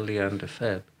Christmas, till the end of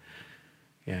Feb.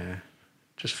 Yeah.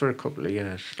 Just for a couple of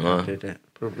years I did it.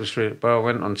 But it was really, but I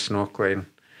went on Snow Queen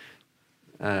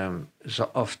as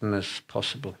often as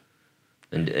possible.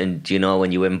 And do you know,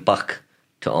 when you went back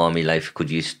to army life, could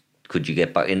you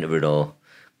get back into it, or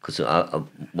because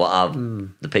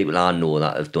the people I know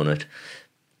that have done it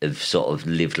have sort of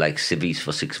lived like civvies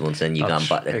for 6 months, then you gone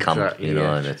back to camp, you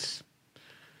know, and it's.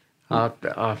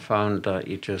 I found that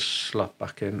you just slot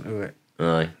back into it.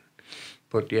 Aye.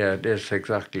 But yeah, it is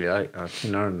exactly like that.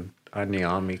 You know, I'm the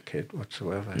army kid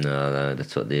whatsoever. No,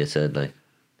 that's what they said. Like,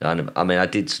 I mean, I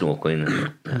did Snow Queen.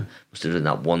 Must have done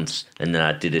that once, and then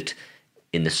I did it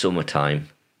in the summertime,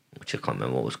 which I can't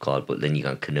remember what it was called. But then you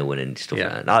got canoeing and stuff.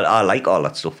 Yeah. Like that. I like all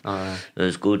that stuff. It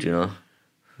was good, you know.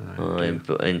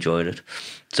 I enjoyed it.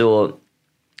 So,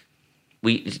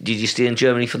 did you stay in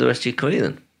Germany for the rest of your career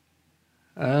then?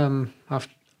 I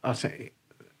think,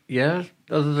 yeah.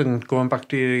 Other than going back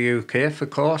to the UK for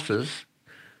courses,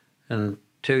 And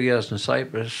 2 years in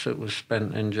Cyprus, it was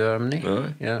spent in Germany.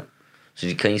 Right. Yeah.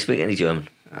 So can you speak any German?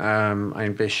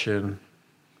 Ein bisschen,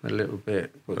 a little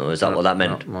bit. But Oh, is that what that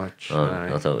meant? Not much. Oh,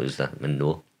 no. I thought it was that meant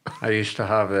no. I used to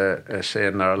have a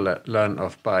saying that I learnt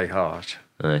off by heart,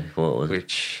 Aye, what was it?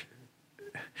 which...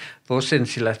 Hvor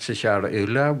sinds I letztes Jahr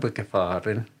Urlaub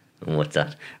gefahren? And what's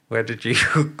that? Where did you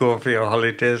go for your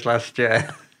holidays last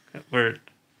year? Word.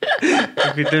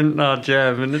 If you didn't know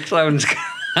German, it sounds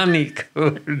kind of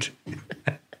good.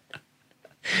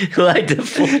 Why the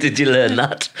fuck did you learn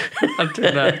that? I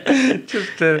don't know.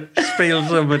 Just to spiel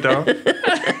some of it.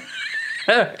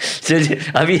 So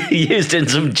have you used in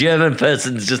some German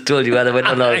persons just told you how they went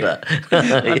on holiday?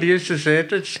 I used to say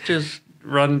it, it's just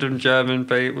random German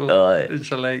people. Aye.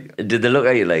 It's like... Did they look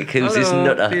at you like, who's this Hello,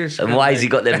 nutter? this And why has he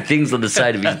got them things on the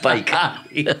side of his bike?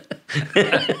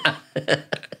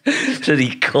 So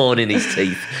he corn in his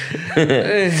teeth.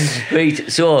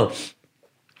 Right, so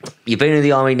you've been in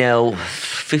the army now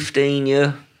 15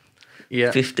 year?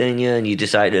 Yeah. 15 year and you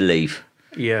decided to leave.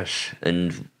 Yes.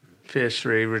 And Phase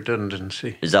 3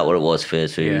 redundancy. is that what it was,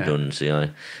 phase 3 Yeah. redundancy?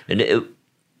 Aye. And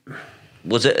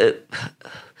was it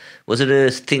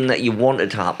a thing that you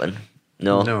wanted to happen?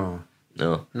 No.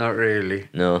 No, not really.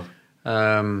 No.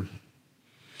 Because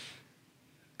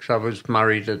I was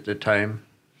married at the time.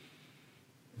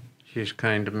 She's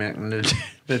kind of making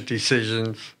the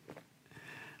decisions.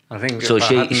 I think So if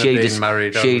I hadn't have been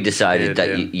married, I she would decided stayed that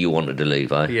in. you wanted to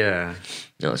leave, aye? Yeah,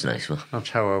 That's nice, well. that's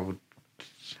how I would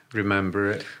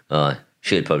remember it. Aye.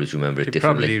 She'd probably remember it She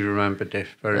differently. probably remembered it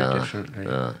very Aye, differently.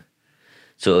 aye.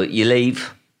 So you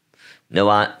leave. Now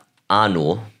I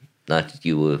know that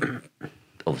you were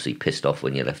obviously pissed off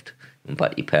when you left. Went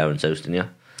back to your parents' house, didn't you?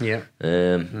 Yeah.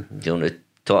 Do you want to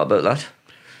talk about that?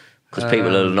 Because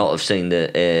people will not have seen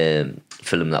the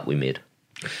film that we made.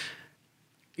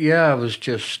 Yeah, I was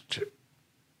just...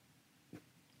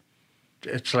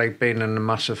 It's like being in a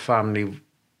massive family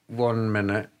 1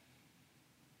 minute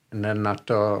and then that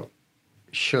door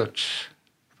shuts.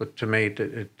 But to me, it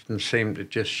didn't seem to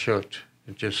just shut.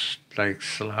 It just like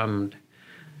slammed.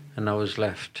 And I was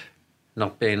left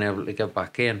not being able to get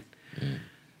back in.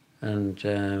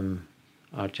 And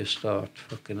I just thought,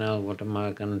 fucking hell, what am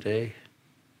I going to do?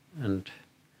 And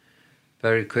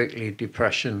very quickly,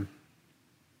 depression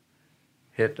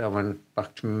hit. I went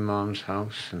back to my mum's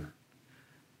house and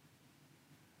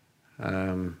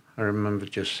I remember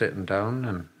just sitting down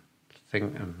and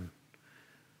thinking,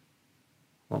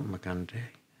 what am I going to do?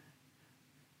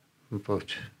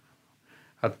 But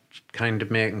I'd kind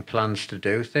of making plans to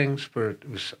do things, but it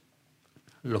was,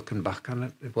 looking back on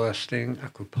it, the worst thing I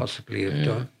could possibly have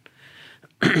done.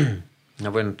 I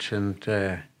went and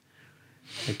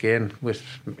again with,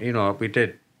 we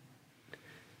did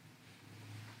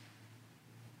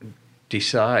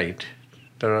decide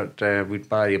that we'd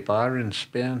buy a bar in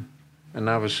Spain, and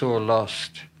I was so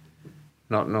lost,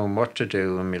 not knowing what to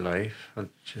do in my life. I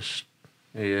just,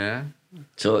 yeah.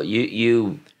 So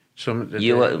you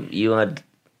had,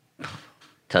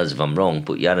 tell us if I'm wrong,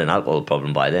 but you had an alcohol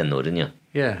problem by then, though, didn't you?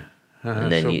 Yeah.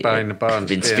 And then so buying a bar in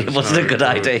Spain it wasn't a good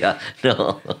idea.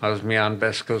 No. I was my own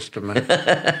best customer.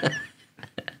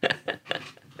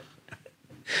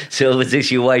 So was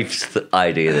this your wife's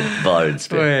idea, the bar in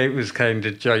Spain? Well, it was kind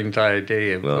of joint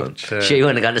idea, Well, but... she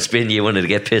wanted to go to Spain, you wanted to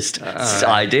get pissed. It's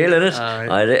ideal, isn't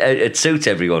it? It suits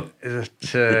everyone.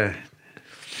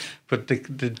 But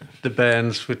the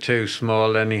bands were too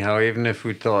small anyhow. Even if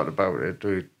we thought about it,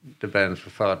 the bands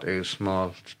were far too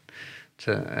small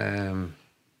to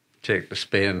take to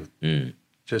Spain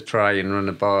to try and run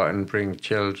a bar and bring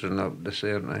children up at the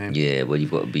same time. Yeah, well,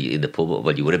 you've got to be in the pub.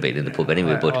 Well, you would have been in the pub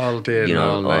anyway, but all day and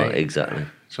all night. Exactly.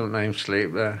 Sometimes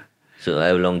sleep there. So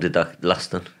how long did that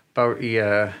last then? About a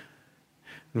year.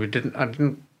 I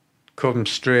didn't come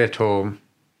straight home.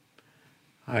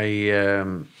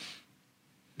 There's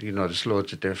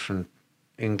loads of different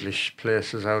English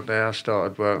places out there. I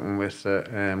started working with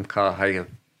a car hire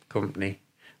company.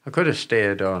 I could have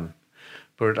stayed on,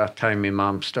 but at that time my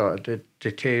mum started to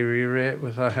deteriorate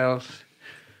with her health,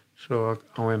 so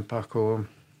I went back home.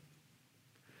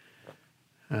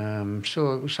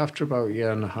 So it was after about a year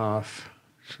and a half.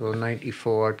 So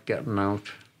 94, getting on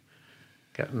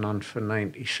for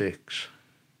 96,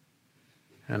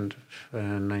 and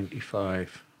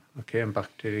 95. I came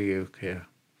back to the UK.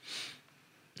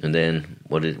 And then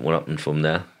what happened from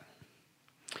there?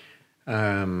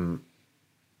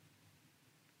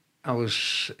 I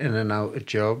was in and out of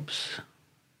jobs,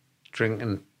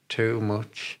 drinking too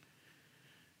much.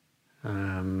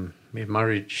 My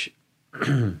marriage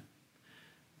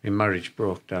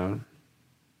broke down,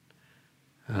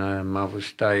 I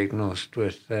was diagnosed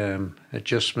with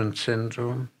adjustment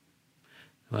syndrome,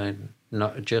 like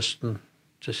not adjusting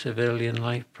to civilian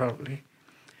life properly.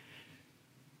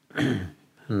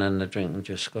 And then the drinking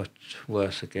just got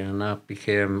worse again. I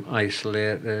became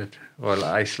isolated. Well,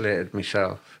 I isolated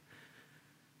myself.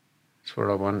 That's what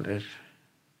I wanted.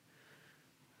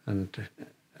 And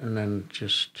then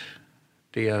just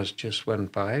the years just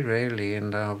went by, really,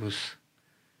 and I was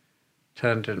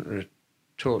turned into a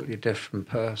totally different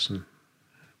person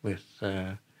with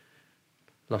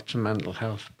lots of mental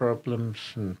health problems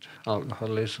and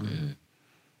alcoholism.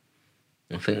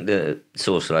 I think the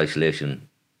social isolation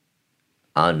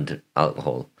and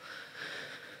alcohol,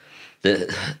 the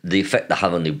effect they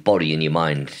have on your body and your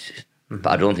mind,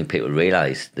 but I don't think people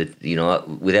realise that, you know,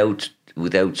 without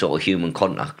sort of human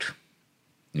contact,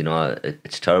 you know,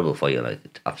 it's terrible for you, like,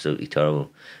 it's absolutely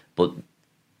terrible. But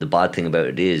the bad thing about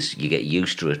it is you get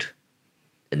used to it,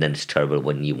 and then it's terrible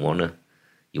when you want to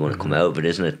come out of it,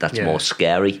 isn't it? That's more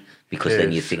scary, because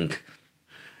then you think,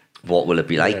 what will it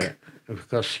be like? Yeah,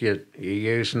 because you're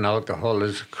using alcohol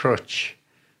as a crutch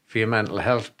for your mental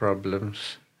health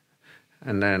problems,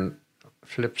 and then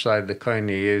flip side of the coin,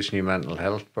 you're using your mental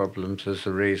health problems as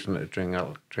a reason to drink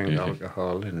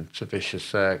alcohol, and it's a vicious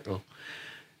circle.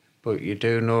 But you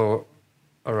do know,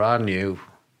 or I knew,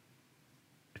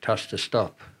 it has to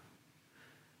stop.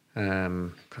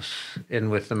 Because in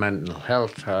with the mental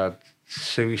health, I had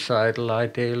suicidal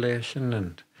ideation,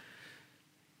 and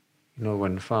you know,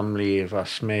 when family have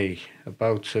asked me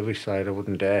about suicide, I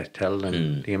wouldn't dare tell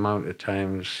them the amount of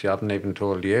times I haven't even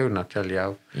told you, and I tell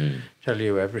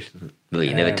you everything. Well,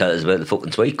 you never tell us about the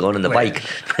fucking sweet going on the bike.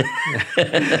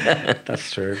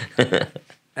 That's true.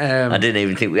 I didn't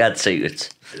even think we had secrets.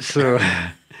 So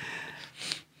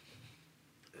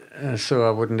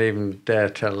I wouldn't even dare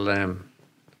tell them,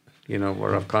 you know,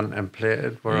 what I've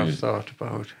contemplated, what I've thought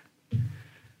about.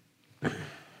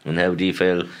 And how do you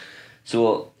feel?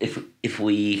 So if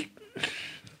we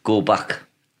go back,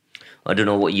 I don't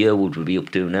know what year would we be up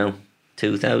to now?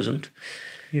 2000?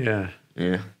 Yeah.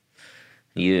 Yeah.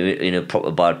 You're in a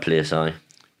proper bad place, aye?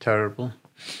 Terrible.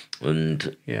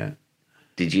 And yeah.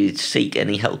 Did you seek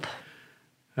any help?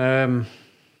 The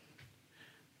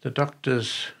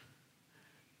doctors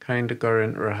kind of got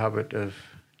into a habit of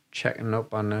checking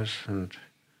up on us and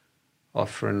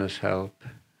offering us help,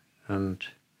 and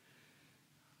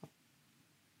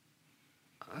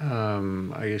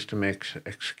I used to make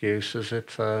excuses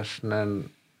at first, and then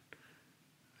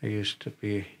I used to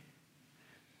be,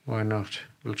 why not?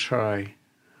 We'll try. And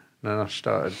then I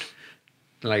started,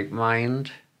 like,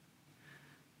 mind,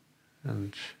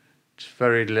 and it's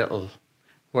very little.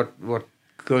 What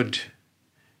good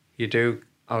you do,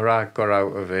 or I got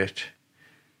out of it,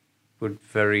 would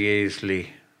very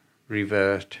easily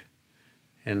revert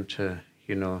into,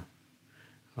 you know,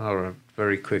 or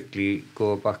very quickly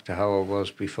go back to how I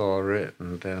was before it.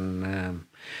 And then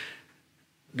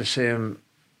the same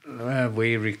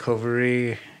wee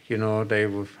recovery, you know, they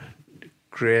were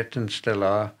great and still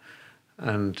are.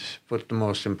 But the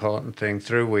most important thing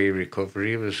through wee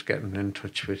recovery was getting in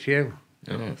touch with you.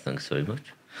 Oh, thanks very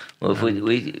much. Well, if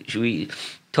should we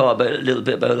talk about a little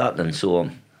bit about that then? So,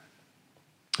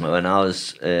 when I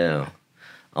was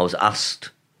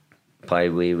asked by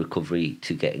Way Recovery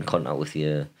to get in contact with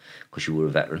you because you were a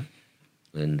veteran,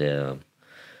 and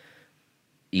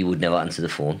you would never answer the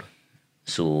phone.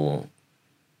 So,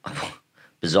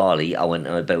 bizarrely, I went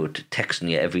about texting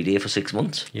you every day for 6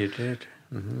 months. You did.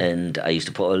 Mm-hmm. And I used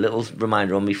to put a little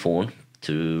reminder on my phone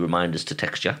to remind us to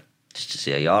text you, just to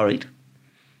say, are you all right?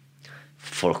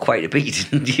 For quite a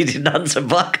bit, you didn't answer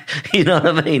back. You know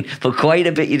what I mean? For quite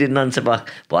a bit, you didn't answer back.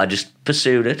 But I just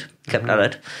pursued it, kept at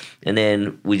it. And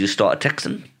then we just started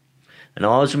texting. And I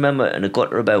always remember, and it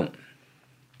got to about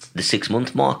the 6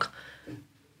 month mark.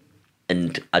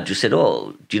 And I just said,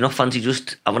 oh, do you not fancy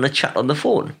just having a chat on the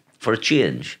phone for a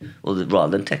change,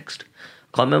 rather than text?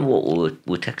 I can't remember what we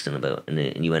were texting about.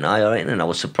 And you went, aye, all right. And I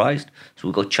was surprised. So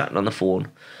we got chatting on the phone.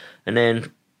 And then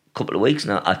a couple of weeks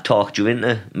now, I talked you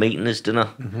into meeting us, didn't I?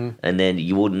 Mm-hmm. And then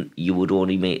you would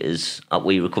only meet us at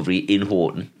Way Recovery in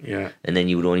Horton. Yeah. And then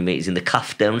you would only meet us in the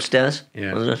cafe downstairs,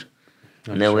 wasn't it?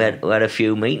 And then we had a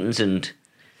few meetings, and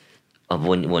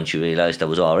once you realised I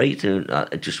was all right,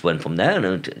 it just went from there,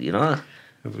 and you know.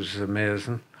 It was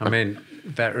amazing. I mean,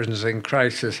 Veterans in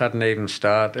Crisis hadn't even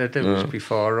started. It was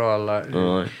before all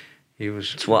that.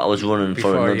 It's what I was running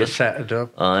for. Before you set it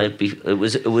up. It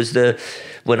was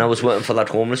when I was working for that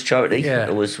homeless charity. Yeah.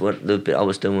 It was what the bit I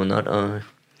was doing that.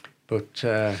 But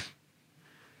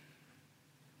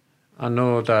I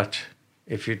know that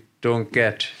if you don't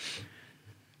get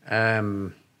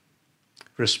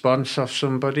response of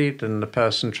somebody, then the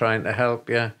person trying to help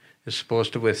you is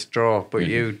supposed to withdraw, but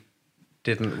you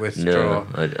didn't withdraw.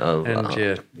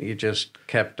 No, you just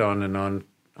kept on and on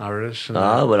arrows.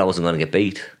 Well, I wasn't going to get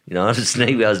beat. You know, I was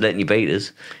letting you beat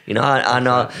us. You know, I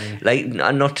know, like,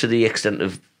 not to the extent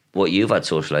of what you've had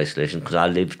social isolation, because I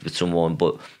lived with someone,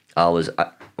 but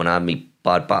when I had me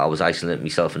bad back, I was isolating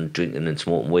myself and drinking and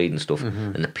smoking weed and stuff,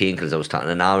 and the painkillers I was taking.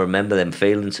 And I remember them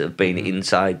feelings of being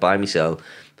inside by myself,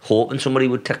 hoping somebody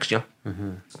would text you.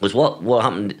 Because what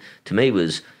happened to me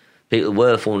was people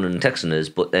were phoning and texting us,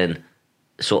 but then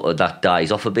sort of that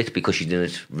dies off a bit because you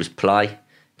didn't reply.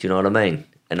 Do you know what I mean?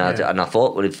 And I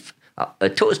thought, well, if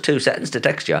it took us 2 seconds to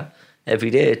text you every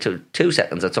day, it took 2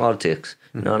 seconds, that's all it takes.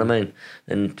 You know what I mean?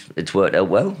 And it's worked out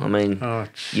well. I mean,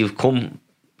 you've come,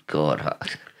 God,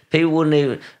 people wouldn't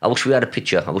even, I wish we had a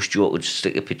picture. I wish Joe would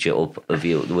stick a picture up of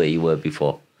you the way you were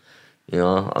before. You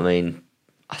know, I mean,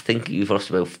 I think you've lost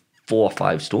about 4 or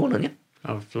 5 stone, haven't you?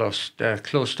 I've lost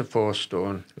close to 4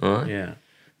 stone. Right. Yeah.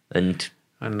 And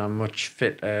I'm much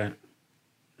fitter.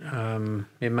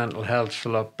 My mental health's a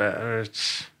lot better.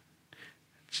 It's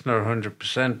not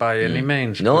 100% by any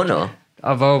means. No.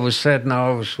 I've always said, and I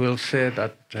always will say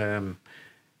that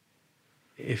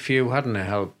if you hadn't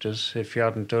helped us, if you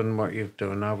hadn't done what you've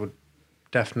done, I would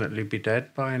definitely be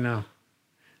dead by now.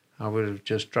 I would have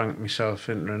just drank myself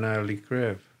into an early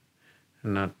grave.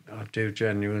 And I do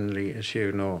genuinely, as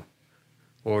you know,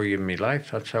 owe you my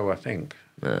life. That's how I think.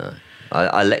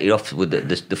 I let you off with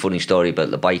the funny story about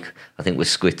the bike. I think we're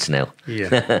squits now.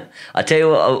 Yeah. I tell you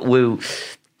what,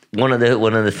 one of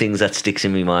the things that sticks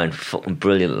in my mind, fucking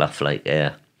brilliant laugh, like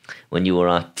when you were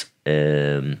at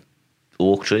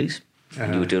Oak Trees.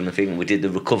 And you were doing the thing. We did the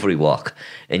recovery walk,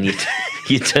 and you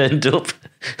turned up.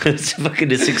 It's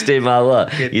fucking a 16-mile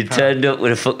walk. You turned up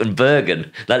with a fucking Bergen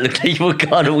that looked like you were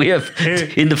gone away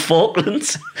in the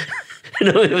Falklands.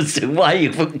 You know, it was, why are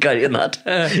you fucking carrying that?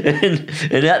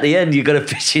 And at the end, you got a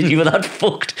picture and you were that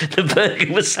fucked. The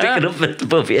Bergen was sticking up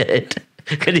above your head.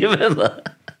 Can you remember?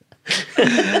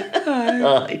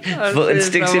 It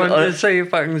sticks in. See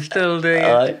if I can still do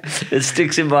it. It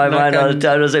sticks in my mind all the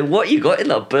time. I was like, "What you got in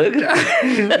that burger?"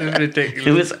 It's ridiculous.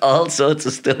 It was all sorts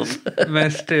of stuff.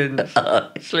 Messed in,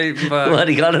 sleeping bag. What,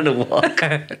 he got on a walk?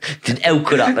 How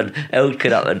could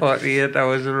happen? 48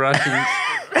 hours of rations.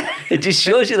 It just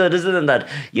shows you, though, doesn't it? That,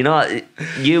 you know,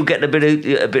 you get a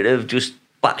bit of just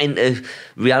back into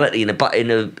reality and back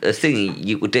into a thing.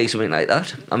 You could do something like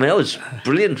that. I mean, that was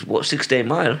brilliant. What, 16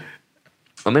 mile?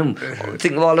 I mean,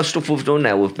 think of all the stuff we've done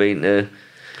now. We've been to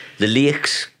the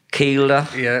lakes,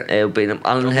 Keilor. Yeah. We've been at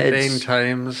Allen Heads. 15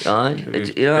 times. Aye.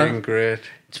 It's been great.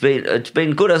 It's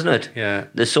been good, hasn't it? Yeah.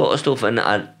 The sort of stuff, and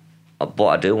what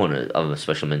I do want to have a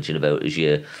special mention about is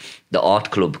the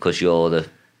art club, because you're the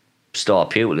star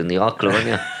pupil in the art club, aren't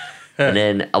you? And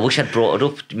then I wish I'd brought it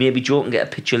up. Maybe Joe can get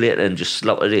a picture later and just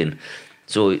slot it in.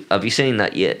 So have you seen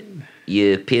that yet?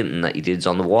 Your painting that you did is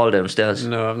on the wall downstairs.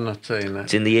 No, I've not seen that.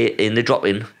 It's in the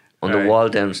drop-in on the wall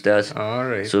downstairs. All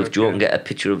right. So if Joe can get a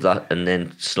picture of that and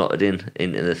then slot it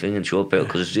into the thing and show it,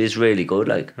 because it is really good,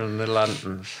 like. And the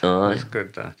lanterns. Aye. It's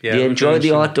good, that. Yeah, you enjoy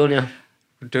the art, don't you?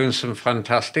 We're doing some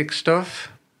fantastic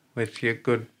stuff with your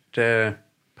good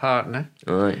partner.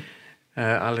 Aye.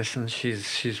 Alison,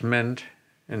 she's mint,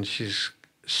 and she's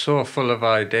so full of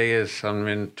ideas. I'm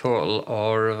in total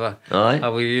awe of her. Aye.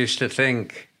 We used to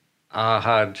think I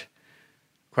had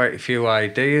quite a few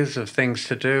ideas of things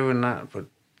to do and that, but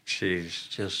she's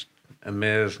just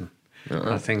amazing.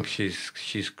 I think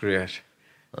she's great.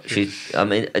 I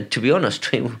mean, to be honest,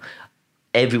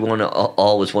 everyone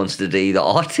always wants to do the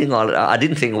art thing. I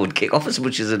didn't think it would kick off as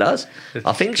much as it has.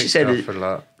 I think she said a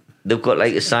lot. They've got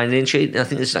like a sign-in sheet. I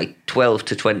think there's like 12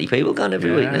 to 20 people gone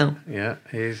every week now. Yeah,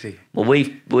 easy. Well,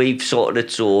 we've sorted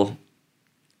it so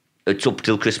it's up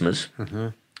till Christmas. Mm-hmm.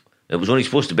 It was only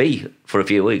supposed to be for a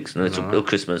few weeks, and it's up till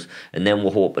Christmas, and then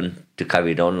we're hoping to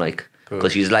carry it on, like,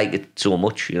 because you like it so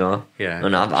much, you know. Yeah.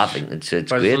 And I think it's great.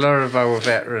 There's a lot of our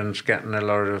veterans getting a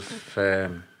lot of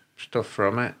stuff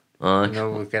from it. Aye. You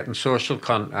know, we're getting social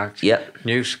contact. Yeah.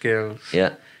 New skills.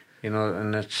 Yeah. You know,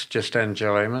 and it's just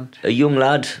enjoyment. A young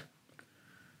lad,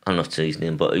 I'll not say his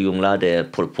name, but a young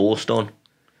lad put a post on,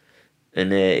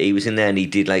 and he was in there and he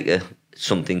did like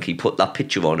something. He put that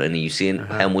picture on, and he's saying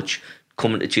how much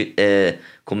coming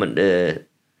to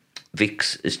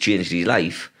Vix has changed his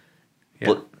life,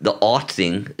 but the art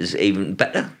thing is even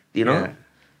better. You know. Yeah.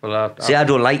 Well,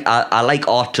 I like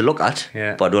art to look at,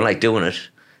 but I don't like doing it.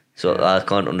 So I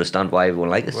can't understand why everyone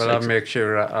likes it. Well, I'll make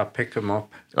sure I pick him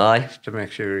up. Aye. Just to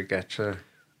make sure he gets a...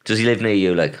 Does he live near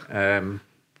you, like?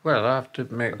 Well, I have to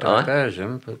make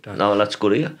diversion, but... No, that's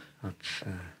good of you. That's,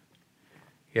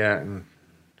 yeah, and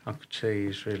I could see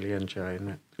he's really enjoying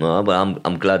it. No, but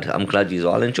I'm glad you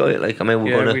all enjoy it. Like, I mean,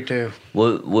 we do.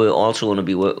 We're also going to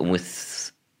be working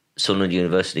with Sunderland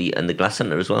University and the Glass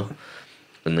Centre as well,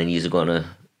 and then you're going to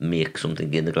make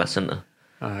something in the Glass Centre.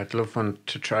 I'd love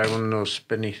to try one of those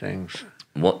spinny things.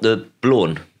 What, the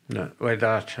blown? No, like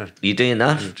that. You doing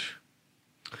that?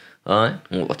 Alright,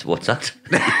 what's that?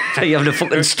 Are you having a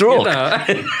fucking stroke?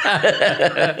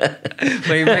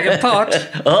 You make a pot.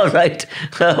 All right.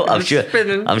 Well, I'm sure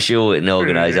we can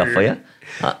organise that for you.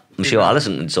 I'm sure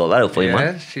Alison can sort that out for you,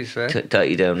 man. Yes, she said.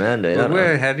 Take you down there and do that.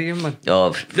 We're ahead of you, man.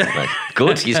 Oh, right.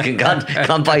 Good. You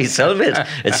can't buy yourself it.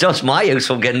 It's just my house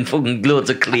from getting fucking loads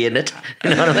of clay in it.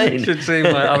 You know what I mean? Should see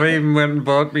I've even went and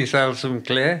bought myself some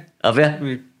clay. Have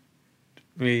you?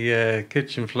 My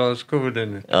kitchen floor's covered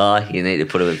in it. Oh, you need to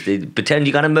pretend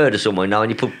you're going to murder someone now and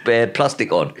you put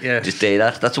plastic on. Yes. Just do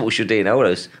that. That's what we should do in our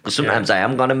house. Because sometimes I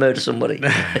am going to murder somebody.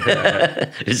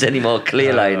 If there's any more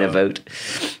clear lying about.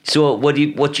 So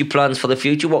what's your plans for the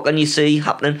future? What can you see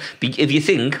happening? If you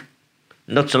think,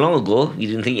 not so long ago, you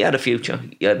didn't think you had a future.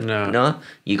 No?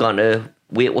 You're going to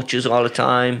Weight Watchers all the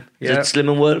time. Is it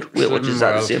Slimming World? Weight Watchers, is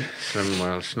that the same? Slimming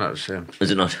World, it's not the same. Is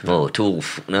it not? No. Oh,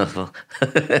 tough. No.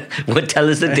 Well, tell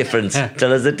us the difference.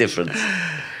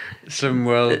 Slimming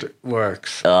World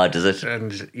works. Oh, does it?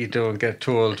 And you don't get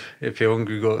told if you're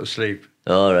hungry, go to sleep.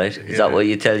 All right. Is that what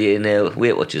you tell you in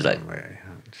Weight Watchers, like?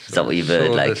 Is that what you've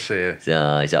heard, like? Is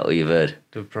that what you've heard?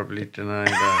 They'll probably deny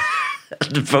that.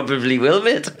 They probably will,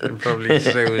 mate. They'll probably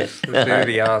sue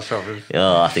the arse of it.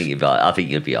 Oh, I think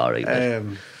you'll be all right,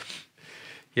 mate.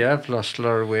 Yeah, I've lost a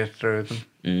lot of weight through them.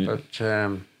 But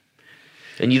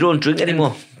and you don't drink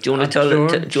anymore. Do you want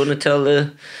to tell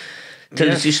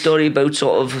us your story about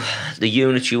sort of the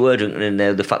units you were drinking and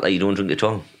now the fact that you don't drink at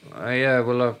all?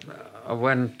 Well, I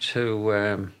went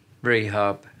to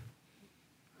rehab.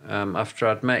 After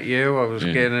I'd met you, I was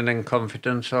gaining in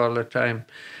confidence all the time,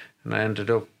 and I ended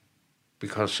up,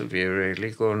 because of you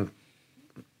really, going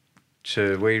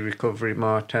to Wee Recovery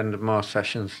more, attended more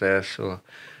sessions there, so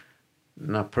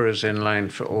that put us in line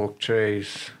for Oak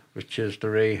Trees, which is the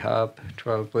rehab,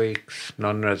 12 weeks,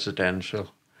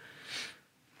 non-residential.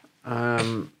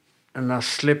 And I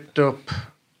slipped up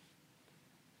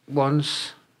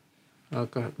once. I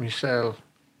got myself,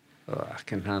 I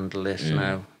can handle this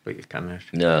now, but you cannot.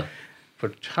 No.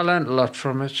 But I learned a lot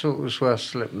from it, so it was worth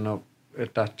slipping up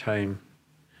at that time.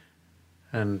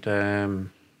 And I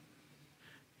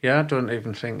don't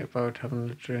even think about having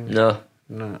a drink. No.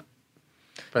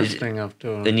 Best thing I've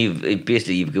done. And you've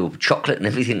given up chocolate and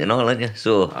everything and all, haven't you?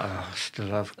 So I still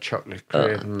have chocolate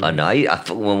craving. I know.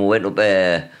 When we went up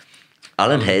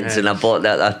Allen Heads and I bought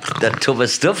that tub of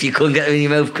stuff, you couldn't get it in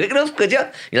your mouth quick enough, could you?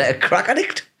 You're like a crack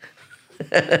addict.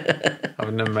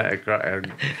 I've never met a crack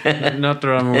addict. Not that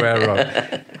I'm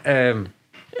aware of.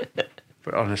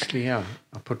 But honestly, I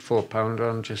put £4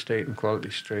 on just eating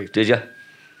Quality Street. Did you?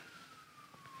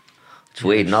 It's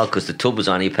weird now because the tub was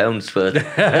only £1 for.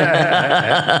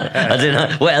 I don't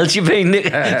know. What else you been, Nick?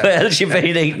 What else you been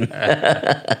eating?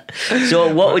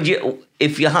 So, what would you,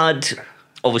 if you had?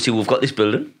 Obviously, we've got this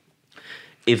building.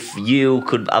 If you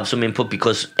could have some input,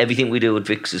 because everything we do at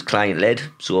Vix is client led,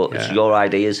 so it's your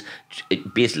ideas.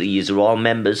 Basically, you're all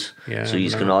members, so you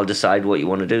can all decide what you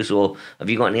want to do. So, have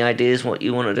you got any ideas what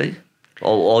you want to do?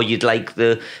 Or you'd like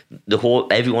the whole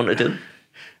everyone to do?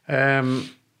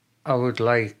 I would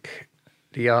like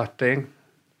the art thing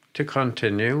to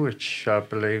continue, which I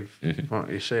believe what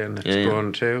you're saying it's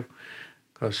going to,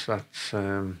 because that's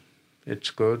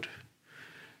it's good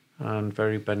and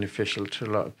very beneficial to a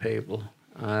lot of people.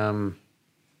 I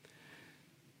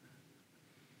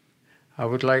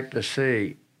would like to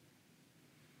see.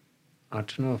 I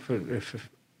don't know if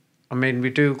I mean, we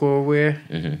do go away,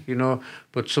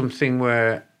 but something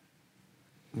where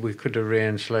we could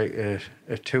arrange like a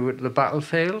tour at the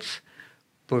battlefields.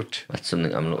 But that's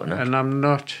something I'm looking at. And I'm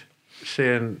not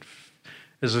saying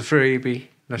as a freebie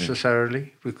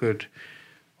necessarily. We could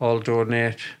all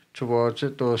donate towards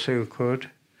it, those who could.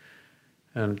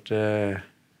 And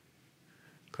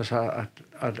because I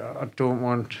don't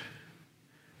want...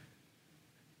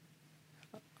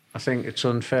 I think it's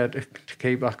unfair to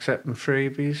keep accepting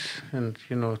freebies, and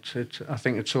I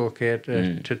think it's okay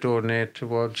to donate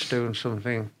towards doing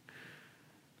something,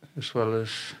 as well as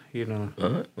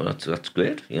Well, that's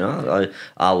great.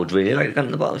 I would really like to get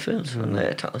in the battlefields and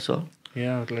attack us all.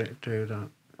 Yeah, I'd like to do that.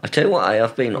 I tell you what, I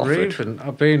have been offered. Even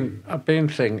I've been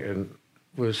thinking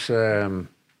was go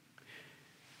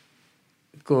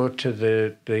to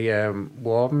the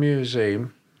War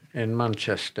Museum in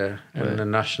Manchester and the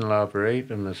National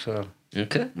Arboretum as well.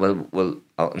 Okay, well,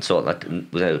 I can sort that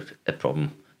without a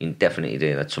problem. You can definitely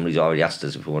do that. Somebody's already asked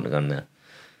us if we want to go there.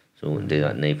 So we can do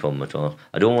that, no problem at all.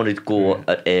 I don't want to go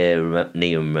at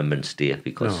near Remembrance Day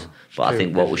because, but I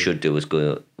think what we should do is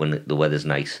go when the weather's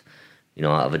nice. You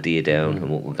know, have a day down and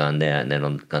we'll go there, and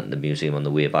then go to the museum on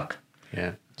the way back.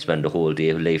 Yeah. Spend the whole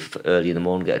day, leave early in the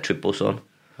morning, get a trip bus on.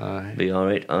 Aye. Be all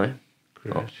right, aye.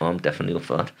 Great. I'm definitely up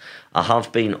for that. I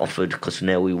have been offered, because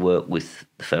now we work with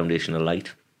the Foundation of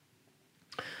Light,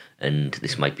 and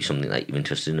this might be something that you're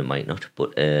interested in, it might not,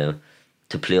 but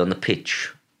to play on the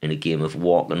pitch in a game of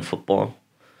walking football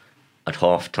at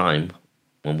half time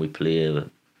when we play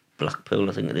Blackpool,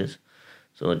 I think it is.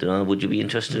 So I don't know, would you be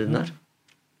interested in that?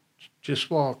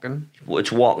 Just walking.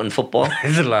 It's walking football.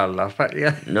 There's a lot of laugh at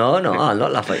you. No, I'll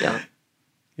not laugh at you.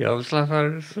 You always laugh at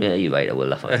us. Yeah, you're right, I will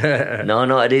laugh at you.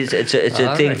 No, it is. It's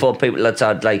a thing for people that's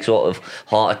had like sort of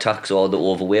heart attacks or the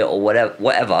overweight or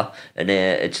whatever. And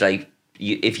it's like,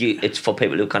 it's for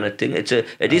people who kind of think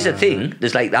it is a thing.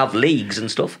 There's like, they have leagues and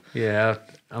stuff. Yeah,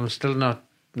 I'm still not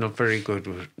very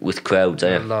good with crowds,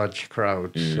 large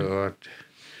crowds. So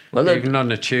even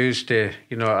on a Tuesday,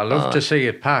 you know, I love to see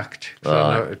it packed. I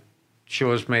know it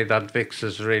shows me that Vix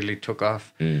has really took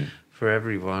off for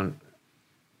everyone.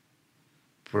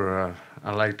 But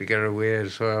I like to get away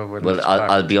as well. Well,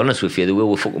 I'll be honest with you, the way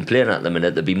we're fucking playing at the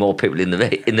minute, there'll be more people in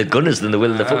the Gunners than there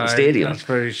will in the fucking stadium. That's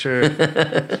very true.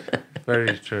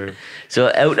 Very true. So,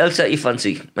 else that you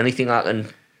fancy? Anything I can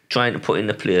trying to put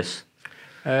into place?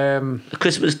 The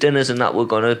Christmas dinners and that we're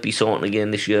going to be sorting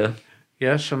again this year.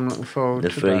 Yes, I'm looking forward to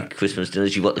that. The free Christmas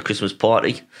dinners. You've got the Christmas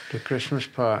party. The Christmas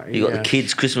party, You got the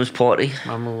kids' Christmas party.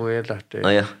 I'm away that day. Oh,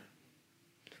 yeah?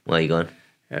 Where are you going?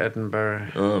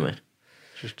 Edinburgh. Oh, right.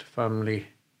 Just a family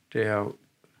day out.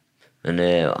 And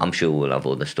I'm sure we'll have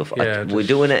other stuff. Yeah, we're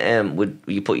doing it.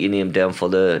 You put your name down for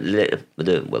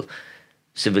the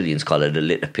civilians call it a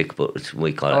litter pick, but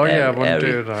we call it I wouldn't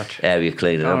do that. Area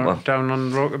cleaning up. Down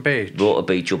on Roker Beach. Roker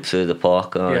Beach up through the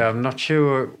park. Yeah, I'm not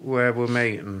sure where we're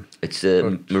meeting. It's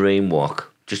the Marine Walk.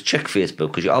 Just check Facebook,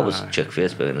 because you always check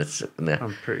Facebook and it's there.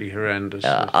 I'm pretty horrendous.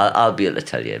 I'll be able to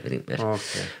tell you everything, mate.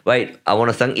 Okay. Right, I want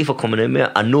to thank you for coming in,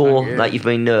 mate. I know that you've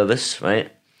been nervous, right?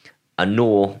 I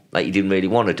know that you didn't really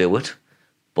want to do it,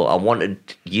 but I wanted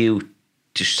you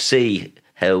to see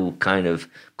how kind of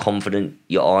confident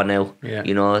you are now. Yeah.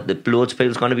 You know, the loads of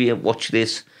people's going to be watch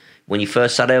this. When you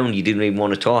first sat down, you didn't even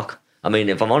want to talk. I mean,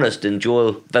 if I'm honest, and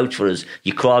Joel vouched for us,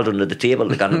 you crawled under the table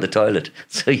to get in the toilet.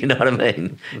 So you know what I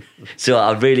mean? So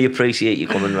I really appreciate you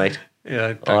coming, right?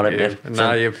 Yeah, thank you. And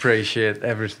I appreciate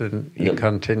everything you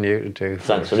continue to do.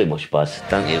 Thanks very much, Baz.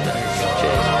 Thank you.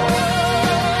 Cheers.